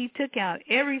 he took out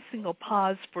every single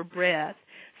pause for breath.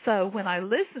 So when I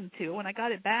listened to it, when I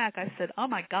got it back, I said, oh,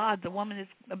 my God, the woman is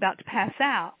about to pass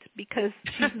out because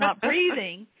she's not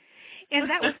breathing. And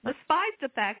that was despite the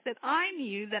fact that I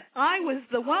knew that I was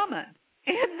the woman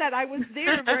and that I was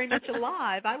there very much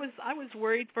alive. I was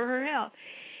worried for her health.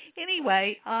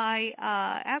 Anyway,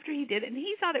 after he did it, and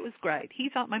he thought it was great. He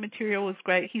thought my material was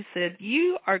great. He said,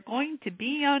 you are going to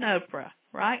be on Oprah.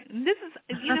 Right? And this is,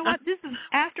 this is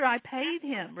after I paid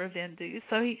him, Ravindu.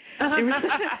 So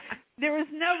there was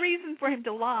no reason for him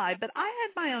to lie, but I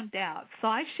had my own doubts. So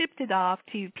I shipped it off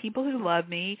to people who love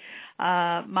me,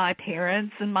 my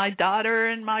parents and my daughter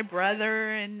and my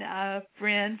brother and a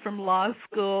friend from law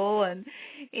school, and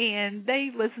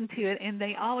they listened to it, and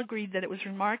they all agreed that it was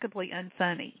remarkably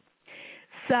unfunny.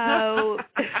 So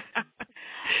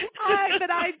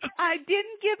But I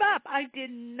didn't give up. I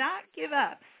did not give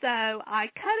up. So I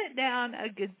cut it down a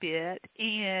good bit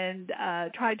and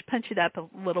tried to punch it up a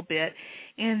little bit.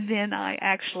 And then I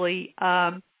actually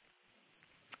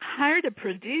hired a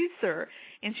producer,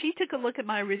 and she took a look at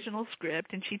my original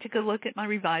script, and she took a look at my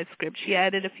revised script. She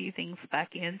added a few things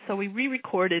back in, so we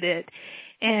re-recorded it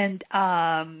and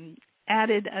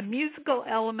added a musical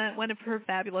element, one of her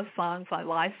fabulous songs I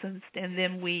licensed, and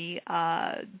then we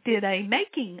did a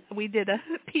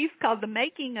piece called The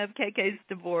Making of KK's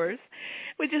Divorce,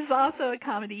 which is also a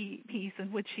comedy piece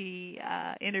in which she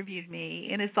interviewed me,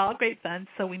 and it's all great fun.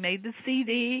 So we made the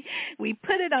CD. We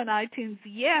put it on iTunes.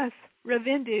 Yes,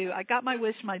 Ravindu, I got my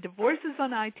wish. My divorce is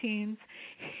on iTunes,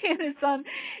 and it's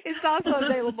also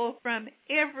available from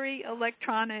every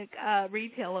electronic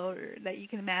retailer that you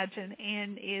can imagine,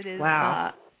 and it is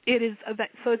wow.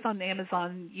 So it's on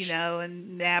Amazon,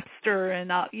 and Napster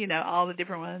and all the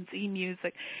different ones,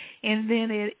 eMusic, and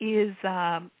then it is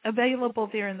available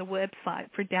there in the website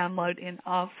for download, and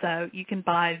also you can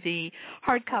buy the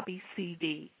hard copy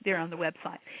CD there on the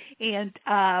website. And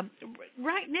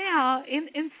right now,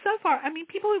 and so far, I mean,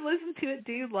 people who listen to it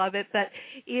do love it, but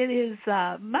it is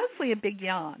mostly a big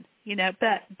yawn.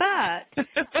 But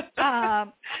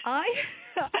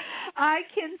I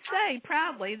can say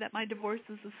proudly that my divorce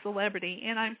is a celebrity,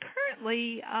 and I'm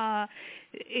currently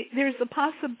there's a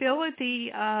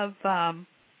possibility of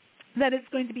that it's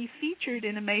going to be featured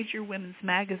in a major women's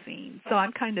magazine. So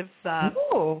I'm kind of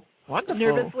wonderful.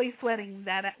 Nervously sweating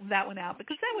that one out,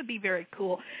 because that would be very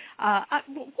cool.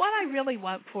 What I really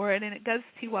want for it, and it goes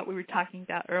to what we were talking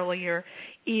about earlier,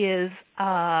 is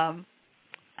an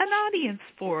audience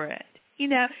for it.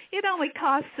 It only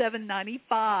costs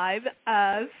 $7.95.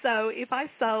 So if I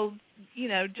sold,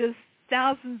 just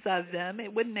thousands of them,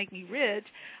 it wouldn't make me rich.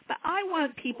 But I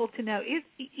want people to know, yes,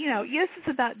 it's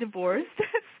about divorce.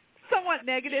 Somewhat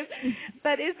negative,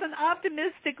 but it's an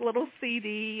optimistic little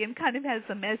CD and kind of has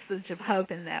a message of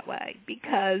hope in that way,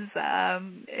 because that's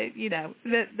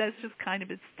just kind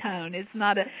of its tone. It's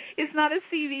not a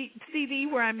CD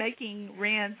where I'm making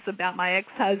rants about my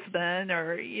ex-husband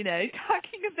or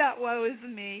talking about woe is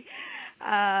me.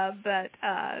 But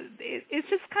it's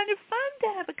just kind of fun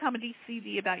to have a comedy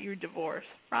CD about your divorce,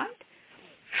 right?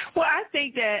 Well, I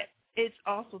think that it's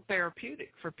also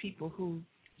therapeutic for people who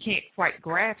can't quite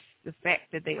grasp the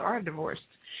fact that they are divorced,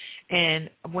 and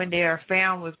when they are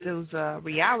found with those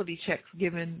reality checks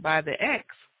given by the ex,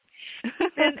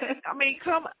 then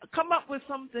come up with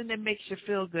something that makes you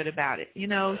feel good about it.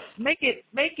 Make it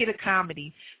a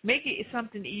comedy, make it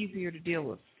something easier to deal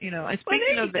with. And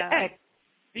speaking of the ex,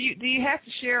 do you have to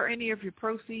share any of your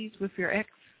proceeds with your ex,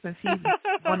 since he's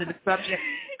one of the subjects?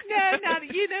 No,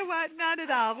 not at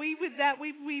all. We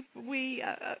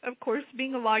of course,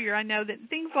 being a lawyer, I know that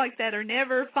things like that are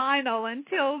never final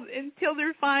until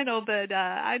they're final, but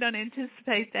I don't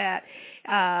anticipate that.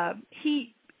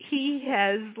 He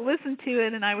has listened to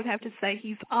it, and I would have to say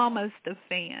he's almost a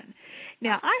fan.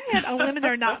 Now, I had a Women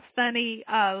Are Not Funny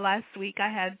last week. I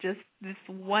had just this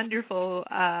wonderful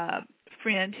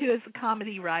friend who is a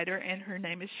comedy writer, and her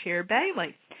name is Cher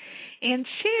Bailey. And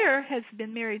Cher has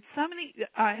been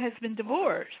has been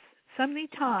divorced so many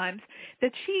times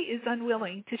that she is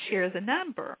unwilling to share the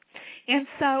number. And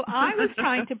so I was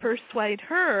trying to persuade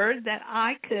her that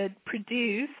I could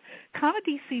produce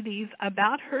comedy CDs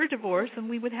about her divorce, and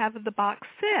we would have the box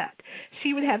set.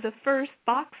 She would have the first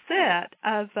box set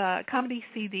of comedy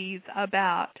CDs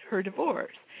about her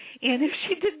divorce. And if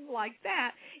she didn't like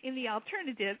that, in the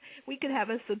alternative, we could have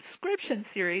a subscription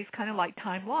series, kind of like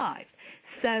Time Live,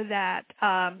 so that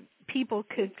people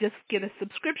could just get a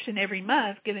subscription every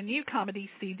month, get a new comedy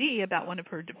CD about one of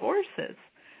her divorces.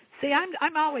 See,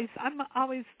 I'm always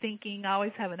thinking, I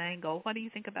always have an angle. What do you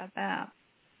think about that?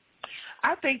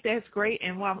 I think that's great.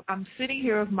 And while I'm sitting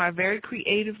here with my very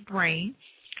creative brain,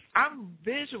 I'm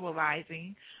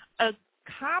visualizing a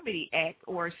comedy act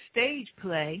or a stage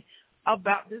play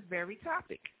about this very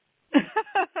topic.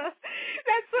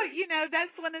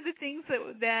 That's one of the things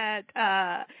that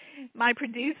my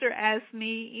producer asked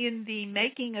me in the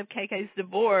making of KK's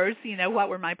Divorce, what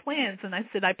were my plans? And I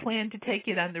said, I plan to take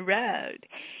it on the road.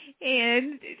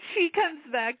 And she comes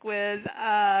back with,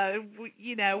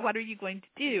 what are you going to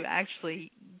do?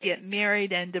 Actually get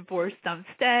married and divorced on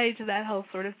stage, that whole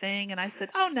sort of thing. And I said,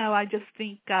 oh, no, I just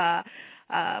think my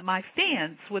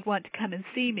fans would want to come and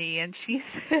see me. And she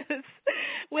says,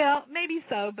 well, maybe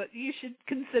so, but you should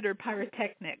consider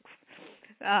pyrotechnics,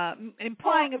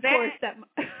 implying, of course, that...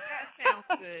 That sounds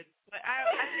good. But I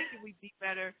think it would be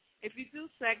better if you do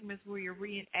segments where you're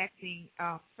reenacting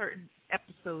certain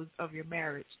episodes of your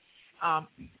marriage and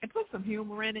put some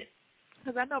humor in it.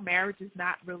 because I know marriage is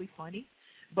not really funny,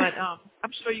 but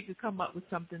I'm sure you could come up with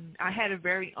something. I had a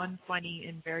very unfunny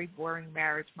and very boring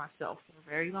marriage myself for a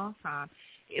very long time.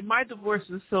 My divorce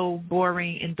was so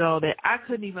boring and dull that I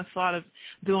couldn't even thought of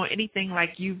doing anything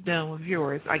like you've done with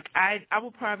yours. Like I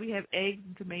would probably have eggs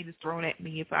and tomatoes thrown at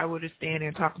me if I were to stand there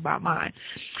and talk about mine.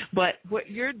 But what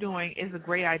you're doing is a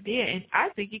great idea, and I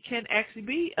think it can actually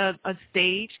be a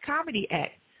stage comedy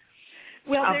act.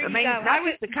 Well, there you go. Not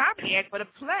just a comedy act, but a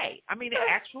play. I mean, an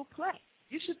actual play.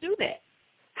 You should do that.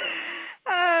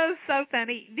 Oh, so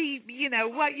funny.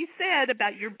 What you said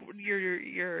about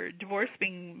your divorce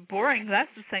being boring, that's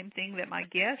the same thing that my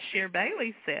guest Cher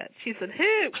Bailey said. She said,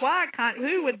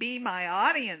 who would be my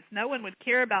audience? No one would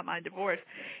care about my divorce.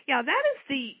 Yeah, that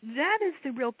is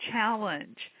the real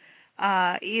challenge.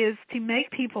 Is to make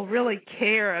people really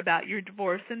care about your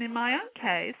divorce. And in my own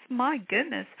case, my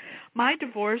goodness, my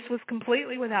divorce was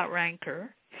completely without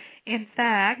rancor. In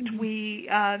fact,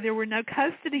 there were no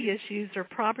custody issues or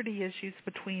property issues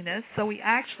between us. So we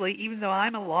actually, even though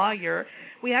I'm a lawyer,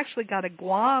 we actually got a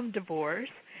Guam divorce.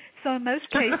 So in most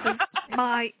cases,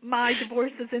 my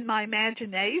divorce is in my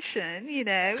imagination, and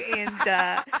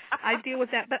I deal with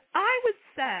that. But I would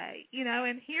say,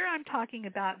 and here I'm talking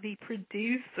about the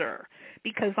producer,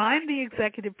 because I'm the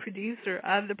executive producer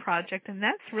of the project, and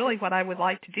that's really what I would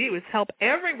like to do, is help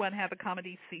everyone have a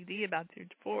comedy CD about their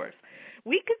divorce.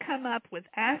 We could come up with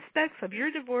aspects of your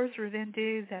divorce,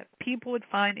 Ravindu, that people would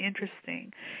find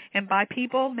interesting. And by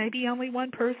people, maybe only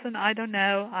one person, I don't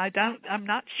know. I'm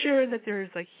not sure that there's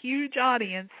a huge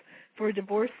audience for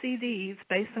divorce CDs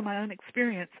based on my own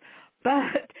experience.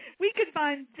 But we could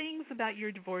find things about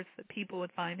your divorce that people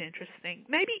would find interesting.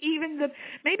 Maybe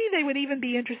they would even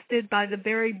be interested by the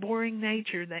very boring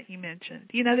nature that you mentioned.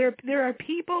 There are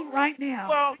people right now.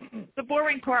 Well, the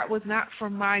boring part was not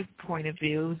from my point of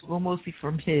view. It was mostly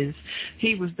from his.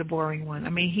 He was the boring one. I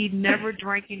mean, he never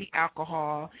drank any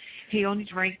alcohol. He only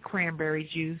drank cranberry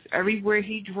juice. Everywhere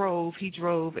he drove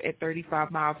at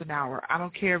 35 miles an hour. I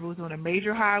don't care if it was on a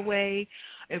major highway.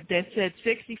 If that said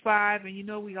 65,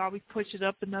 and we always push it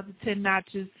up another 10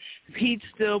 notches, he'd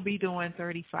still be doing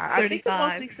 35. I think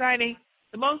the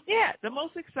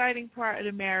most exciting part of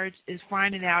the marriage is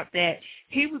finding out that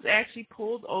he was actually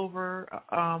pulled over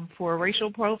for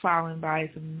racial profiling by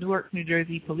some Newark, New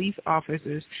Jersey police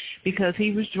officers because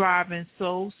he was driving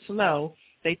so slow.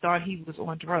 They thought he was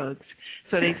on drugs.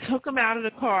 So they took him out of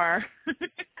the car.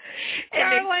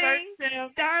 Darling,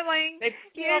 They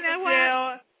you know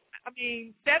what? I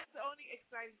mean, that's the only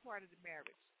exciting part of the marriage.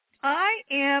 I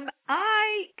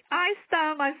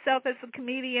style myself as a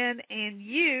comedian, and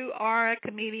you are a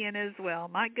comedian as well.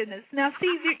 My goodness. Now,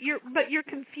 see, you're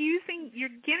confusing. You're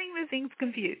getting the things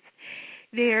confused.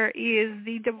 There is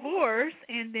the divorce,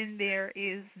 and then there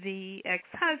is the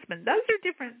ex-husband. Those are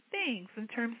different things in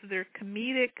terms of their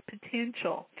comedic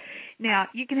potential. Now,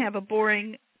 you can have a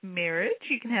boring marriage,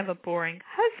 you can have a boring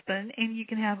husband, and you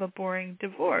can have a boring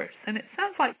divorce. And it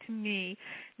sounds like to me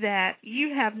that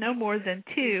you have no more than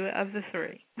two of the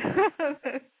three. I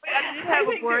did have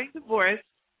a boring divorce.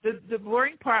 The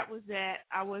boring part was that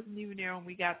I wasn't even there when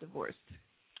we got divorced.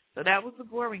 So that was the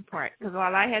boring part, because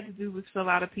all I had to do was fill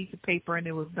out a piece of paper and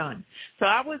it was done. So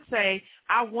I would say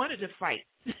I wanted to fight.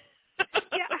 Yeah.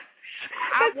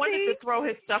 I wanted to throw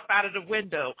his stuff out of the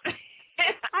window.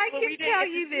 I can tell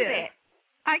you this.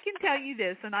 I can tell you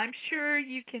this, and I'm sure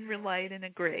you can relate and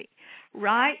agree.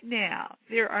 Right now,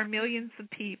 there are millions of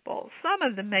people, some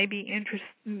of them may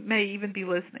even be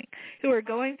listening, who are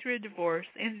going through a divorce,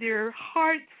 and their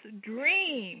heart's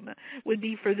dream would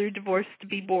be for their divorce to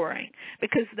be boring,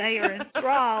 because they are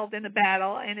enthralled in a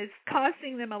battle, and it's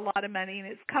costing them a lot of money, and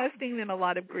it's costing them a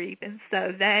lot of grief, and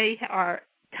so they are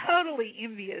totally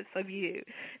envious of you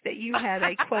that you had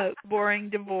a, quote, boring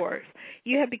divorce.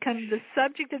 You have become the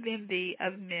subject of envy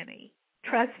of many.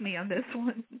 Trust me on this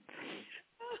one.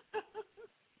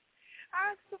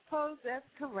 I suppose that's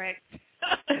correct.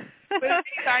 But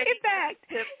in fact,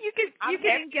 you can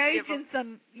engage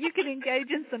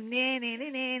in some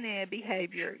na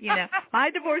behavior. My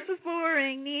divorce was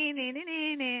boring.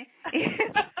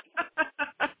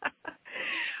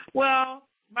 Well,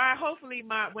 hopefully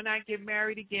when I get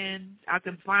married again, I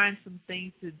can find some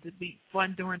things to be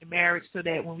fun during the marriage, so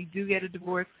that when we do get a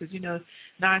divorce, because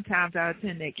 9 times out of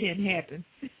 10 that can happen.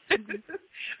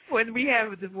 When we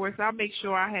have a divorce, I'll make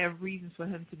sure I have reasons for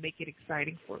him to make it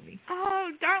exciting for me.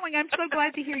 Oh, darling, I'm so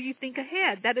glad to hear you think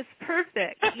ahead. That is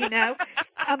perfect.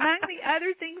 Among the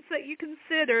other things that you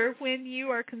consider when you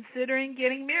are considering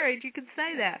getting married, you could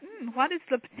say that. What is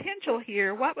the potential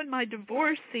here? What would my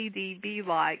divorce CD be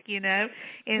like?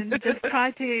 And just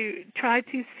try to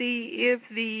see if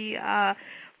the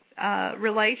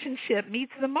relationship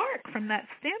meets the mark from that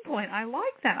standpoint. I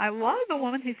like that. I love a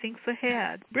woman who thinks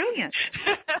ahead. Brilliant.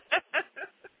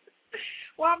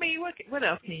 Well, I mean, what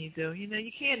else can you do? You know,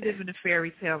 you can't live in a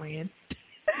fairy tale land.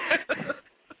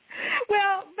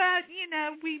 Well, but, you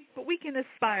know, we can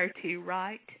aspire to,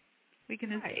 right? We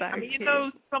can aspire to. I mean, you know,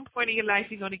 at some point in your life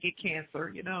you're going to get cancer,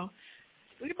 you know.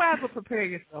 You might as well prepare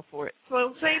yourself for it.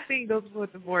 So same thing goes for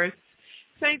divorce.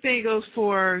 Same thing goes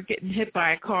for getting hit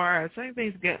by a car. Same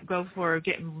thing goes for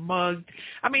getting mugged.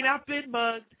 I mean, I've been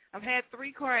mugged. I've had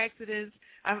 3 car accidents.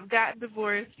 I've gotten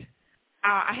divorced.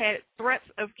 I had threats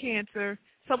of cancer.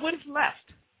 So what is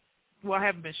left? Well, I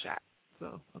haven't been shot.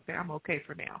 So, okay, I'm okay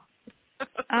for now.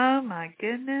 Oh, my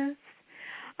goodness.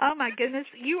 Oh, my goodness.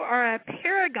 You are a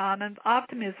paragon of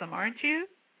optimism, aren't you?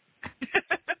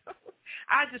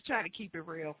 I just try to keep it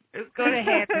real. It's going to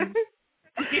happen.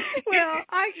 Well,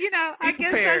 I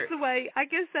guess prepared.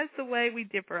 that's the way we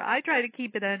differ. I try to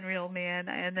keep it unreal, man,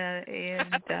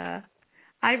 and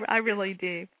I really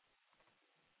do.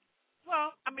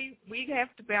 Well, I mean, we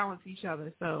have to balance each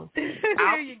other. So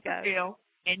there you go. Real,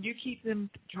 and you keep them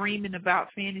dreaming about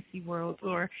fantasy worlds,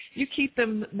 or you keep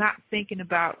them not thinking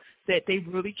about that they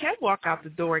really can walk out the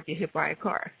door and get hit by a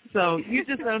car. So you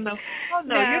just don't know. Oh,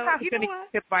 no, you're not going to get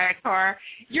hit by a car.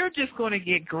 You're just going to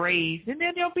get grazed, and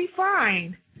then you'll be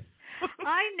fine.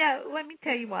 I know. Let me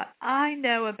tell you what. I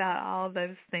know about all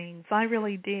those things. I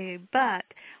really do. But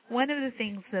one of the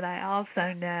things that I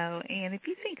also know, and if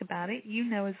you think about it, you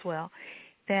know as well,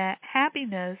 that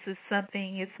happiness is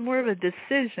something, it's more of a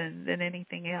decision than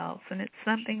anything else. And it's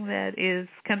something that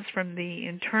comes from the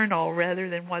internal rather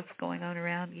than what's going on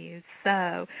around you.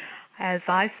 So, as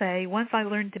I say, once I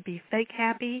learned to be fake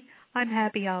happy, I'm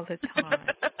happy all the time.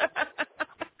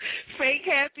 Fake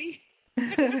happy?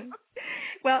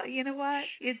 Well, you know what?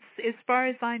 It's, as far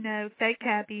as I know, fake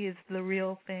happy is the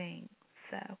real thing.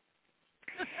 So.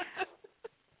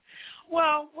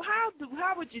 Well,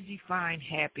 how would you define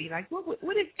happy? Like,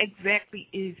 what exactly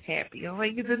is happy?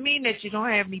 Like, does it mean that you don't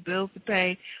have any bills to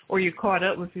pay, or you're caught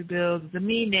up with your bills? Does it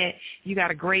mean that you got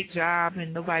a great job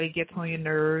and nobody gets on your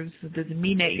nerves? Or does it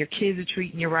mean that your kids are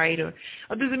treating you right, or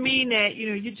does it mean that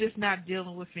you're just not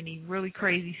dealing with any really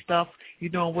crazy stuff? You're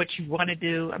doing what you want to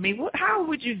do. I mean, how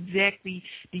would you exactly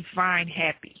define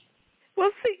happy?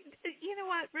 Well, see, you know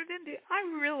what, Ravinda, I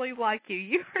really like you.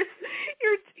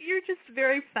 You're just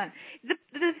very fun. The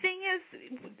thing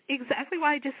is exactly what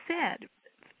I just said.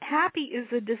 Happy is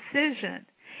a decision.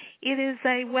 It is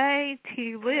a way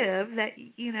to live that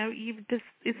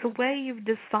it's a way you've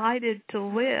decided to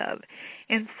live.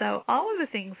 And so all of the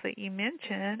things that you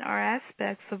mentioned are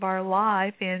aspects of our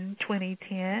life in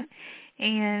 2010.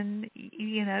 And,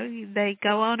 they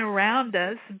go on around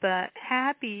us, but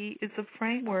happy is a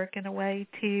framework and a way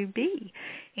to be.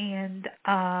 And,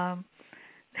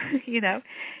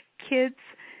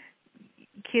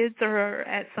 kids are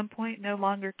at some point no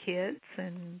longer kids,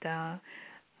 and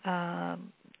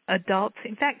adults.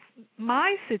 In fact,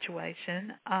 my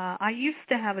situation, I used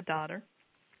to have a daughter,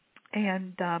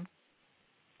 and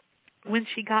when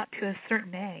she got to a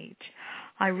certain age,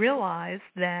 I realized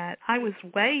that I was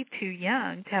way too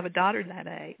young to have a daughter that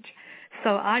age.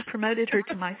 So I promoted her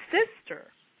to my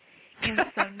sister. And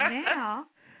so now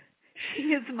she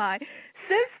is my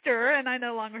sister, and I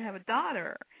no longer have a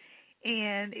daughter.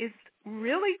 And it's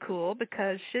really cool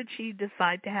because should she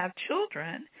decide to have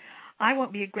children, I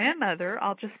won't be a grandmother.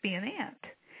 I'll just be an aunt.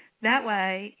 That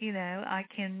way, I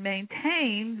can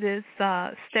maintain this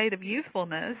state of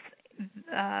youthfulness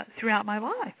throughout my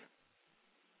life.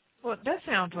 Well, that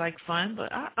sounds like fun,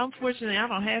 but unfortunately I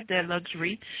don't have that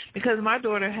luxury because my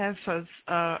daughter has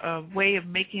a way of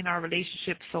making our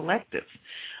relationship selective.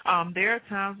 There are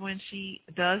times when she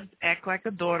does act like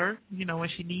a daughter, when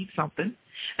she needs something,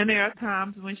 and there are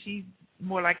times when she's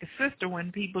more like a sister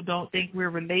when people don't think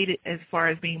we're related as far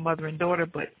as being mother and daughter,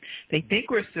 but they think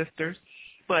we're sisters,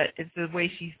 but it's the way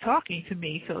she's talking to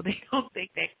me, so they don't think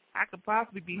that I could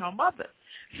possibly be her mother.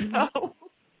 So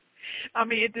I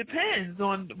mean, it depends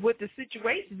on what the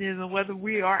situation is and whether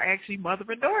we are actually mother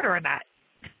and daughter or not.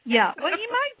 Yeah. Well, you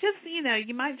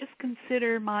might just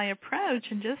consider my approach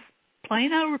and just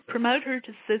plain over promote her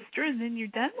to sister, and then you're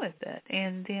done with it.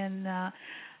 And then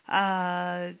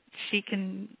she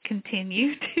can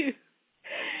continue to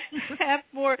have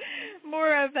more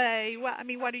of a. Well, I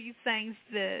mean, what are you saying?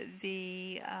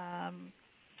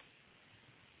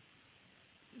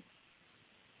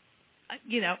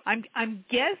 I'm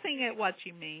guessing at what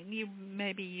you mean.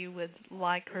 Maybe you would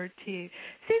like her to see.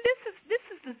 This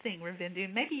is the thing, Ravinda,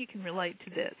 and maybe you can relate to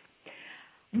this.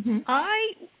 Mm-hmm.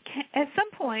 At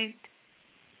some point,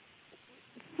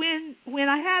 when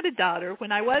I had a daughter,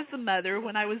 when I was a mother,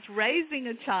 when I was raising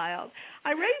a child,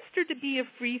 I raised her to be a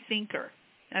free thinker,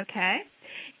 okay?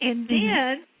 And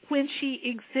then when she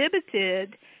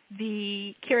exhibited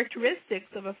the characteristics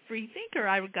of a free thinker,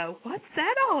 I would go, what's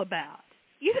that all about?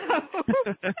 You know,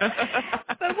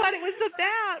 but what it was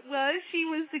about was she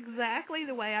was exactly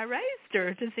the way I raised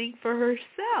her, to think for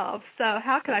herself. So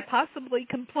how could I possibly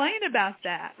complain about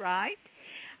that, right?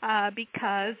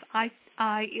 Because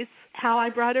it's how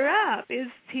I brought her up, is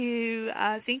to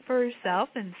think for herself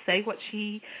and say what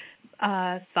she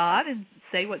thought and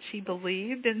say what she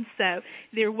believed. And so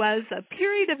there was a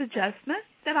period of adjustment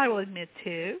that I will admit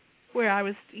to, where I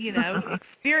was, you know,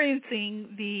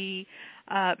 experiencing the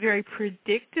very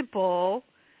predictable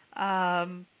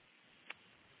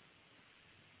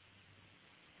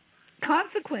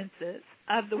consequences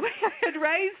of the way I had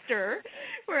raised her,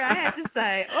 where I had to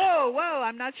say, oh, whoa,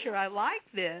 I'm not sure I like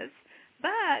this.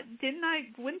 But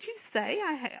wouldn't you say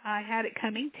I had it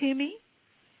coming to me?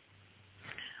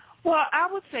 Well, I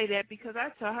would say that because I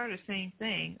tell her the same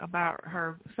thing about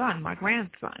her son, my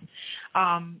grandson.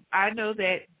 I know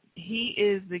that he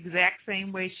is the exact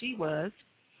same way she was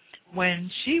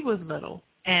when she was little.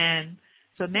 And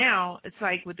so now it's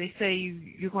like what they say,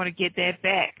 you're going to get that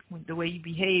back with the way you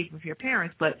behave with your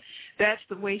parents. But that's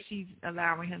the way she's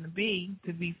allowing him to be,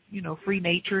 you know,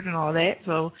 free-natured and all that.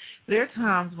 So there are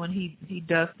times when he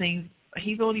does things.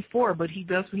 He's only 4, but he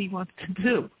does what he wants to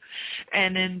do.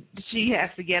 And then she has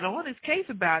to get on his case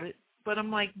about it. But I'm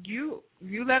like, you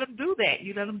let him do that.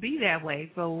 You let him be that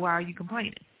way. So why are you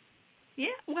complaining? Yeah,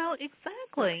 well,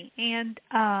 exactly. And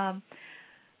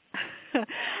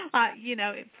you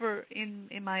know,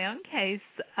 in my own case,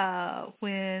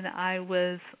 when I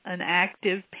was an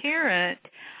active parent,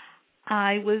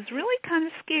 I was really kind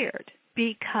of scared,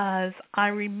 because I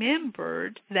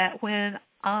remembered that when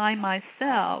I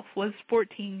myself was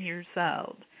 14 years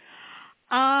old,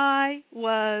 I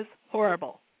was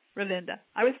horrible, Ravinda.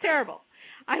 I was terrible.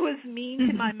 I was mean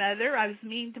to my mother. I was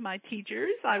mean to my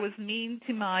teachers. I was mean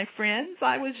to my friends.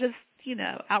 I was just, you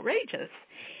know, outrageous.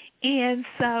 And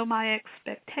so my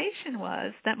expectation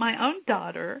was that my own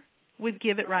daughter would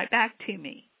give it right back to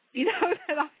me. You know,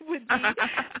 that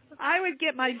I would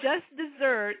get my just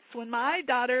desserts when my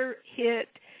daughter hit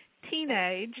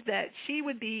teenage, that she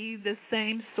would be the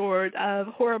same sort of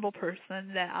horrible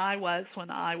person that I was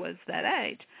when I was that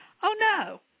age. Oh,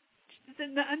 no. It's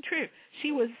untrue.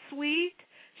 She was sweet.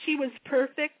 She was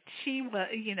perfect. She was,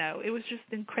 you know, it was just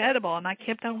incredible. And I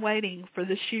kept on waiting for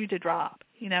the shoe to drop.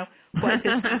 You know,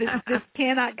 this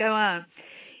cannot go on.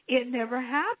 It never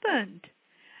happened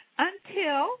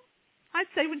until, I'd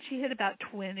say, when she hit about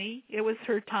 20. It was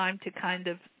her time to kind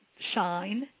of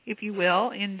shine, if you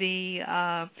will, in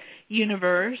the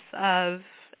universe of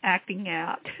acting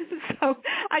out. So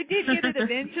I did get it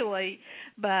eventually,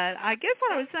 but I guess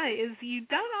what I would say is you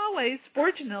don't always,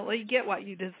 fortunately, get what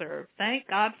you deserve. Thank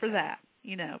God for that,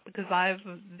 you know, because I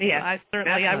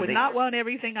certainly, I would not want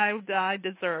everything I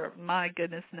deserve. My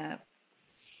goodness, no.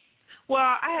 Well,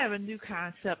 I have a new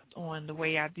concept on the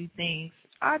way I do things.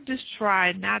 I just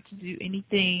try not to do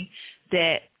anything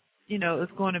that, you know, is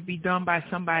going to be done by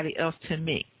somebody else to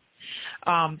me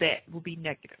that will be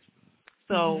negative.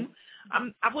 So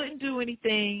I wouldn't do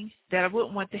anything that I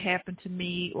wouldn't want to happen to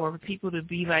me or for people to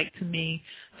be like to me.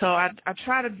 So I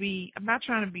try to be, I'm not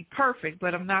trying to be perfect,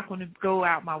 but I'm not going to go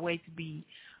out my way to be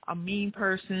a mean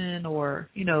person or,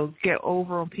 you know, get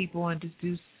over on people and just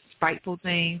do spiteful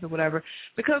things or whatever,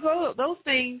 because those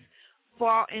things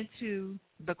fall into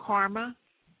the karma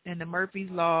and the Murphy's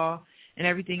Law and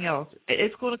everything else.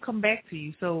 It's going to come back to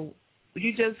you. So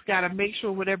you just got to make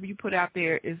sure whatever you put out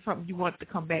there is something you want to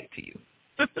come back to you.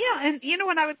 Yeah, and you know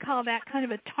what I would call that? Kind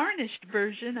of a tarnished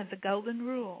version of the golden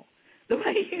rule. The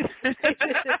way you say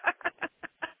it.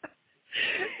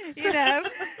 You know,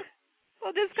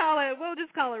 we'll just call it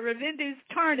Ravindu's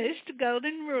tarnished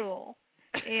golden rule,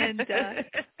 and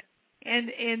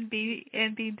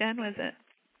be done with it.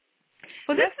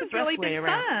 Well, this has really been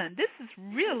fun. This has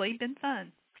really been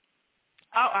fun.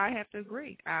 Oh, I have to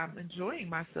agree. I'm enjoying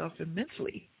myself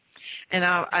immensely, and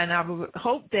I would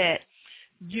hope that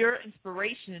your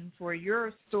inspiration for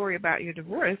your story about your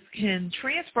divorce can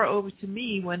transfer over to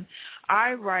me when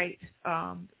I write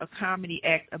a comedy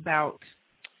act about,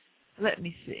 let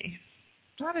me see,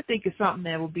 I'm trying to think of something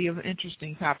that would be of an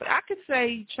interesting topic. I could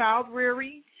say child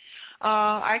rearing.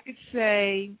 I could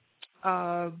say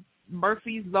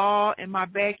Murphy's Law in my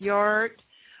backyard.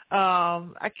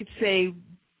 I could say,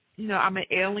 you know, I'm an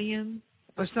alien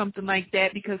or something like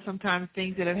that, because sometimes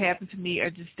things that have happened to me are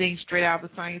just things straight out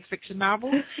of a science fiction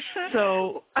novel.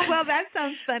 So, well, that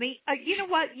sounds funny. You know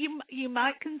what? You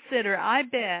might consider, I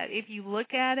bet, if you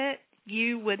look at it,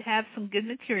 you would have some good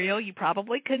material. You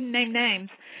probably couldn't name names,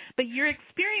 but your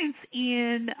experience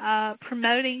in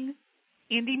promoting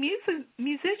indie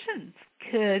musicians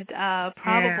could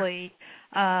probably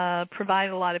provide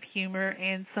a lot of humor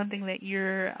and something that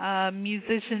your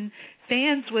musician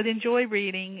fans would enjoy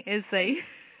reading as they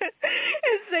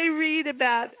as they read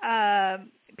about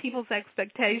people's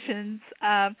expectations.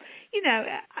 You know,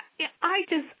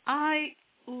 I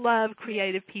love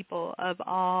creative people of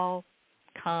all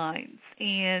kinds,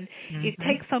 and it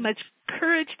takes so much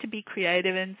courage to be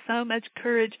creative and so much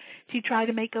courage to try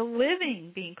to make a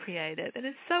living being creative, and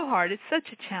it's so hard. It's such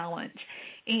a challenge,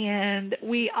 and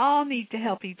we all need to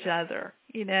help each other,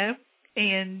 you know.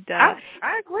 And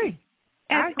I agree.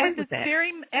 At this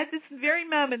very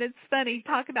moment, it's funny,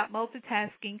 talk about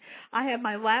multitasking. I have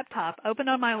my laptop open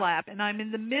on my lap, and I'm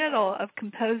in the middle of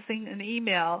composing an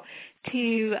email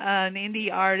to an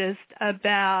indie artist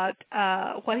about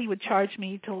what he would charge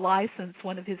me to license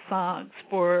one of his songs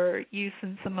for use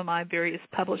in some of my various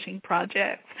publishing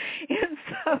projects. And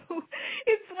so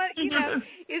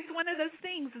it's one of those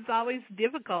things that's always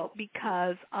difficult,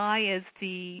 because I, as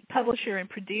the publisher and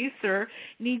producer,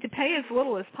 need to pay as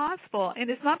little as possible. And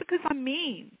it's not because I'm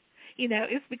mean. You know,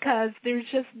 it's because there's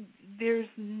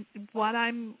what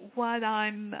I'm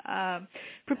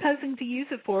proposing to use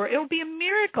it for. It'll be a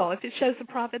miracle if it shows a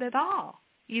profit at all.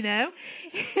 You know,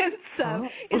 and so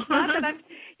it's not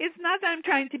that I'm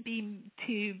trying to be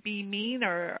mean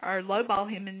or lowball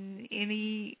him in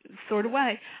any sort of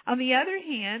way. On the other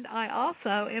hand, I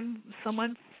also am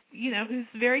someone, you know, who's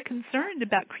very concerned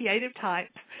about creative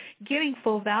types getting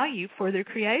full value for their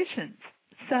creations.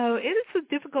 So it is a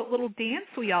difficult little dance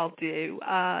we all do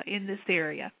in this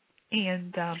area.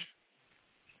 And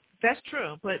that's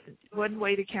true, but one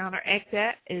way to counteract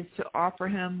that is to offer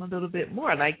him a little bit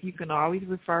more. Like, you can always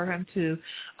refer him to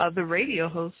other radio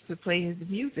hosts to play his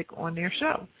music on their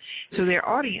show, to their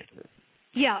audiences.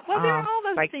 Yeah, well, there are all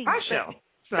those like things. Like my show.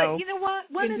 But you know what?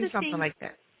 One of the something things, like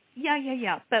that.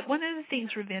 Yeah. But one of the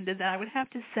things, Ravinda, that I would have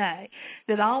to say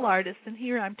that all artists, and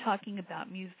here I'm talking about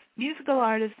musical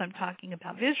artists, I'm talking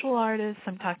about visual artists,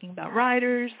 I'm talking about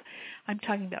writers, I'm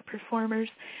talking about performers.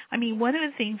 I mean, one of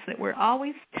the things that we're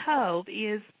always told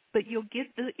is, but you'll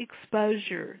get the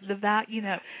exposure,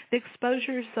 the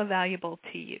exposure is so valuable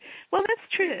to you. Well,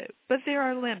 that's true, but there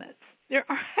are limits. There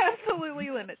are absolutely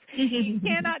limits. You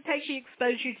cannot take the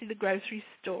exposure to the grocery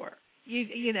store.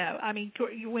 You know, I mean,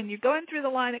 when you're going through the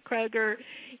line at Kroger,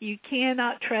 you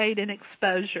cannot trade an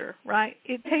exposure, right?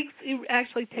 It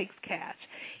actually takes cash.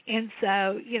 And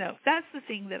so, you know, that's the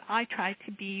thing that I try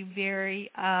to be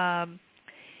very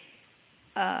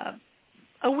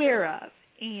aware of,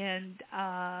 and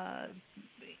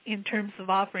in terms of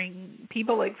offering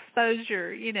people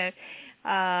exposure, you know,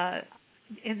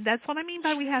 and that's what I mean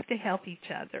by we have to help each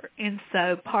other. And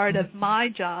so part of my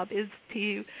job is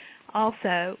to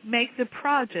also make the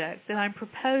project that I'm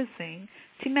proposing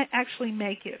to actually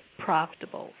make it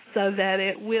profitable, so that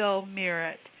it will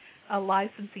merit a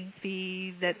licensing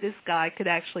fee that this guy could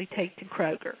actually take to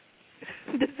Kroger.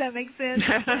 Does that make sense?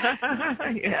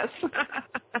 Yes.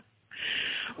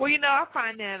 Well, you know, I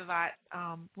find that a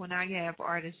lot when I have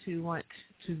artists who want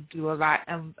to do a lot.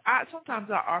 Sometimes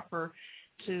I offer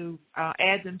to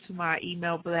add them to my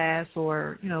email blast,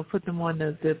 or, you know, put them on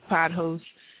the pod host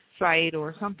site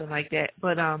or something like that.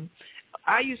 But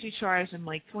I usually charge them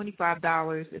like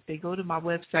 $25 if they go to my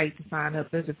website to sign up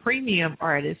as a premium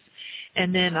artist.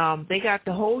 And then they got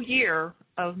the whole year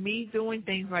of me doing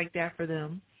things like that for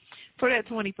them for that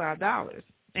 $25.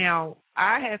 Now,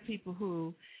 I have people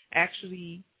who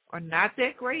actually are not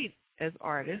that great as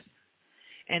artists,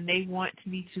 and they want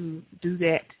me to do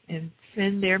that and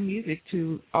send their music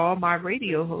to all my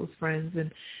radio host friends,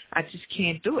 and I just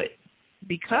can't do it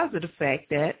because of the fact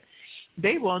that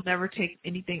they will never take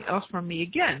anything else from me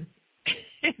again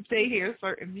if they hear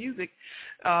certain music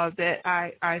that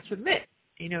I submit,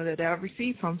 you know, that I've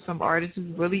received from some artists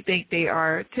who really think they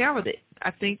are talented.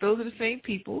 I think those are the same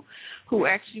people who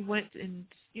actually went and,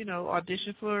 you know,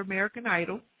 auditioned for American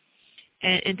Idol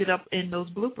and ended up in those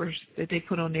bloopers that they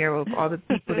put on there of all the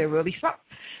people that really suck.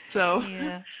 So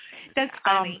yeah, that's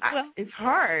funny. It's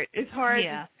hard. It's hard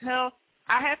yeah. to tell.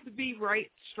 I have to be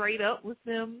straight up with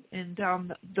them, and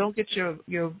don't get your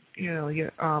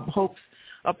hopes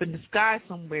up in the sky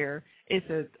somewhere.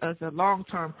 It's a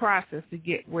long-term process to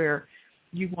get where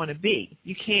you want to be.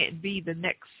 You can't be the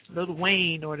next Lil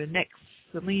Wayne or the next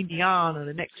Celine Dion or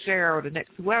the next Cher or the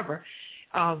next whoever.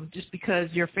 just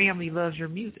because your family loves your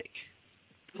music.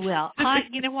 Well,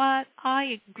 you know what?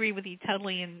 I agree with you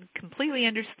totally and completely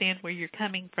understand where you're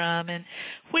coming from and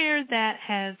where that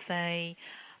has a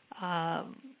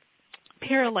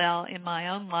parallel in my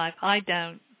own life. I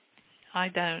don't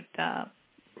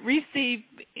receive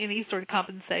any sort of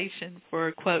compensation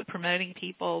for, quote, promoting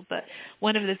people, but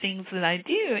one of the things that I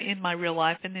do in my real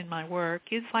life and in my work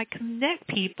is I connect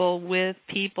people with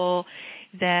people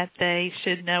that they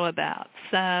should know about.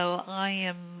 So I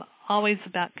am always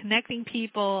about connecting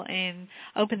people and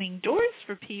opening doors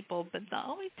for people, but the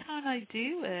only time I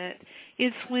do it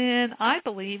is when I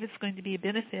believe it's going to be a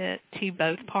benefit to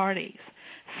both parties.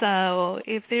 So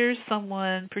if there's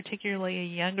someone, particularly a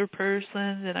younger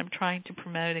person, that I'm trying to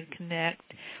promote and connect,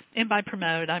 and by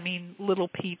promote, I mean little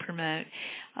p promote,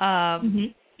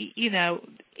 you know,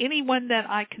 anyone that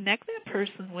I connect that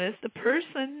person with, the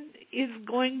person is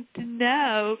going to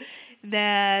know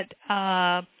that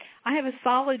I have a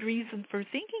solid reason for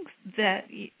thinking that,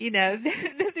 you know,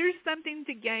 that there's something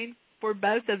to gain for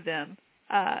both of them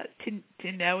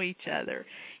to know each other.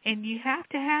 And you have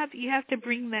to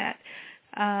bring that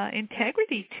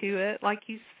integrity to it, like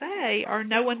you say, or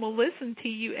no one will listen to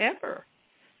you ever.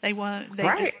 They won't. They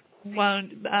right. just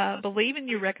won't believe in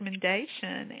your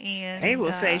recommendation, and they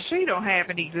will say she don't have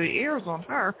any good ears on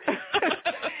her.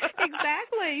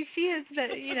 Exactly. She has,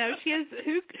 you know, she has.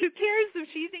 Who cares if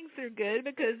she thinks they're good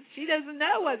because she doesn't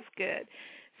know what's good.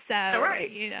 So, right.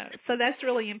 You know, so that's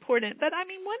really important. But I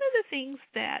mean, one of the things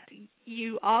that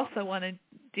you also want to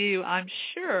do, I'm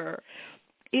sure,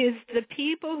 is the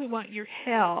people who want your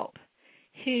help,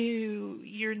 who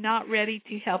you're not ready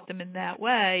to help them in that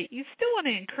way, you still want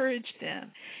to encourage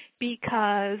them,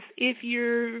 because if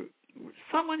you're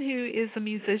someone who is a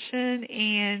musician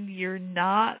and you're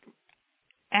not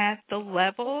at the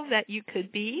level that you could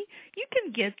be, you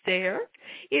can get there.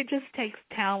 It just takes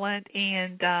talent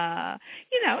and,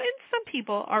 you know, and some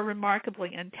people are remarkably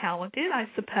untalented, I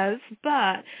suppose,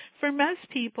 but for most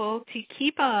people to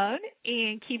keep on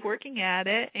and keep working at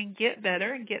it and get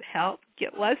better and get help,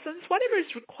 get lessons, whatever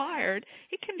is required,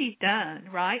 it can be done,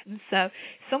 right? And so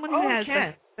someone who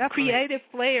has creative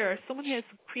flair, someone who has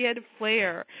creative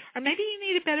flair, or maybe you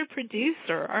need a better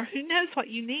producer, or who knows what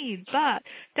you need, but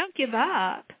don't give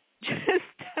up. Just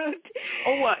don't.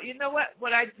 Oh, well, you know what?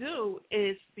 What I do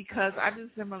is, because I do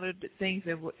similar things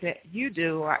that you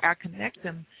do, I connect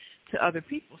them to other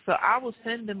people. So I will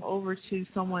send them over to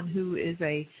someone who is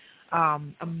a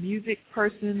music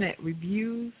person that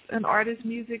reviews an artist's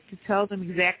music, to tell them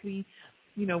exactly,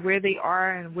 you know, where they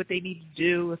are and what they need to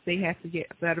do, if they have to get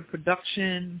better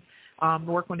production,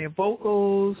 work on their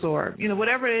vocals, or, you know,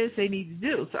 whatever it is they need to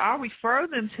do. So I'll refer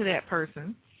them to that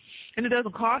person, and it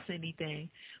doesn't cost anything,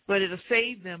 but it'll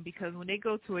save them, because when they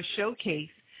go to a showcase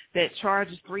that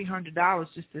charges $300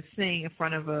 just to sing in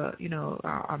front of a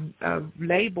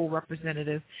label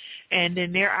representative, and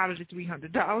then they're out of the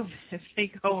 $300 if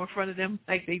they go in front of them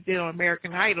like they did on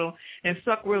American Idol and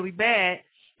suck really bad,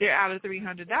 they're out of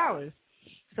 $300.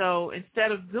 So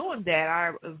instead of doing that,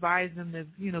 I advise them to,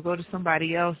 you know, go to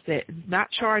somebody else that is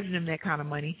not charging them that kind of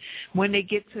money. When they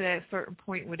get to that certain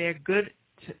point where they're good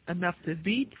enough to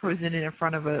be presented in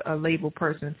front of a label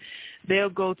person, they'll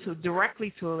go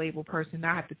directly to a label person,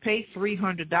 not have to pay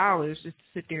 $300 just to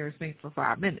sit there and sing for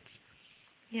 5 minutes.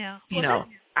 Yeah. You know,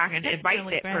 I can invite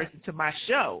really that person to my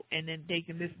show, and then they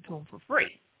can listen to them for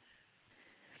free.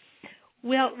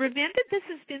 Well, Ravinda, this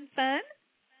has been fun.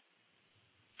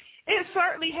 It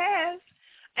certainly has.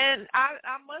 And I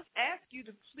must ask you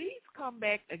to please come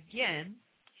back again,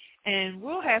 and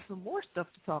we'll have some more stuff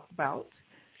to talk about.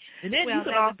 And then you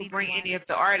can also bring any of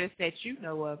the artists that you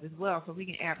know of as well, so we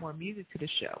can add more music to the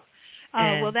show.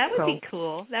 Oh, well, that would be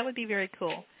cool. That would be very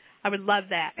cool. I would love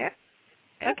that.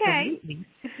 Absolutely.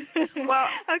 Okay. Well,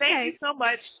 thank you so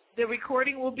much. The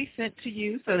recording will be sent to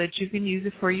you so that you can use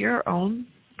it for your own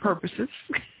purposes.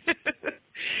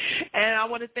 And I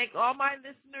want to thank all my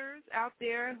listeners out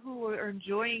there who are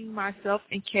enjoying myself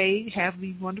and Kay have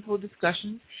these wonderful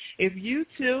discussions. If you,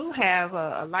 too, have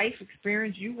a life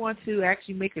experience, you want to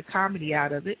actually make a comedy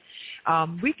out of it,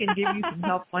 we can give you some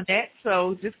help on that.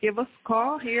 So just give us a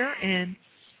call here and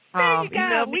there you go.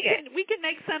 Email me. We can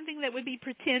make something that would be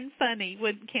pretend funny,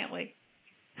 can't we?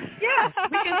 Yes,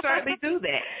 we can certainly do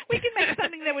that. We can make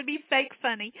something that would be fake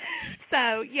funny.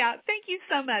 So, yeah, thank you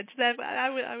so much.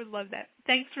 I would love that.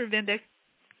 Thanks, Ravinda.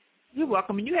 You're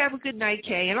welcome. And you have a good night,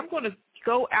 Kay. And I'm going to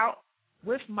go out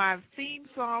with my theme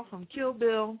song from Kill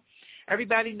Bill.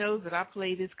 Everybody knows that I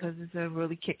play this because it's a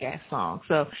really kick-ass song.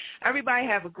 So everybody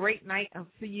have a great night. I'll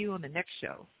see you on the next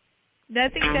show.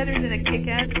 Nothing better than a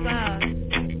kick-ass song.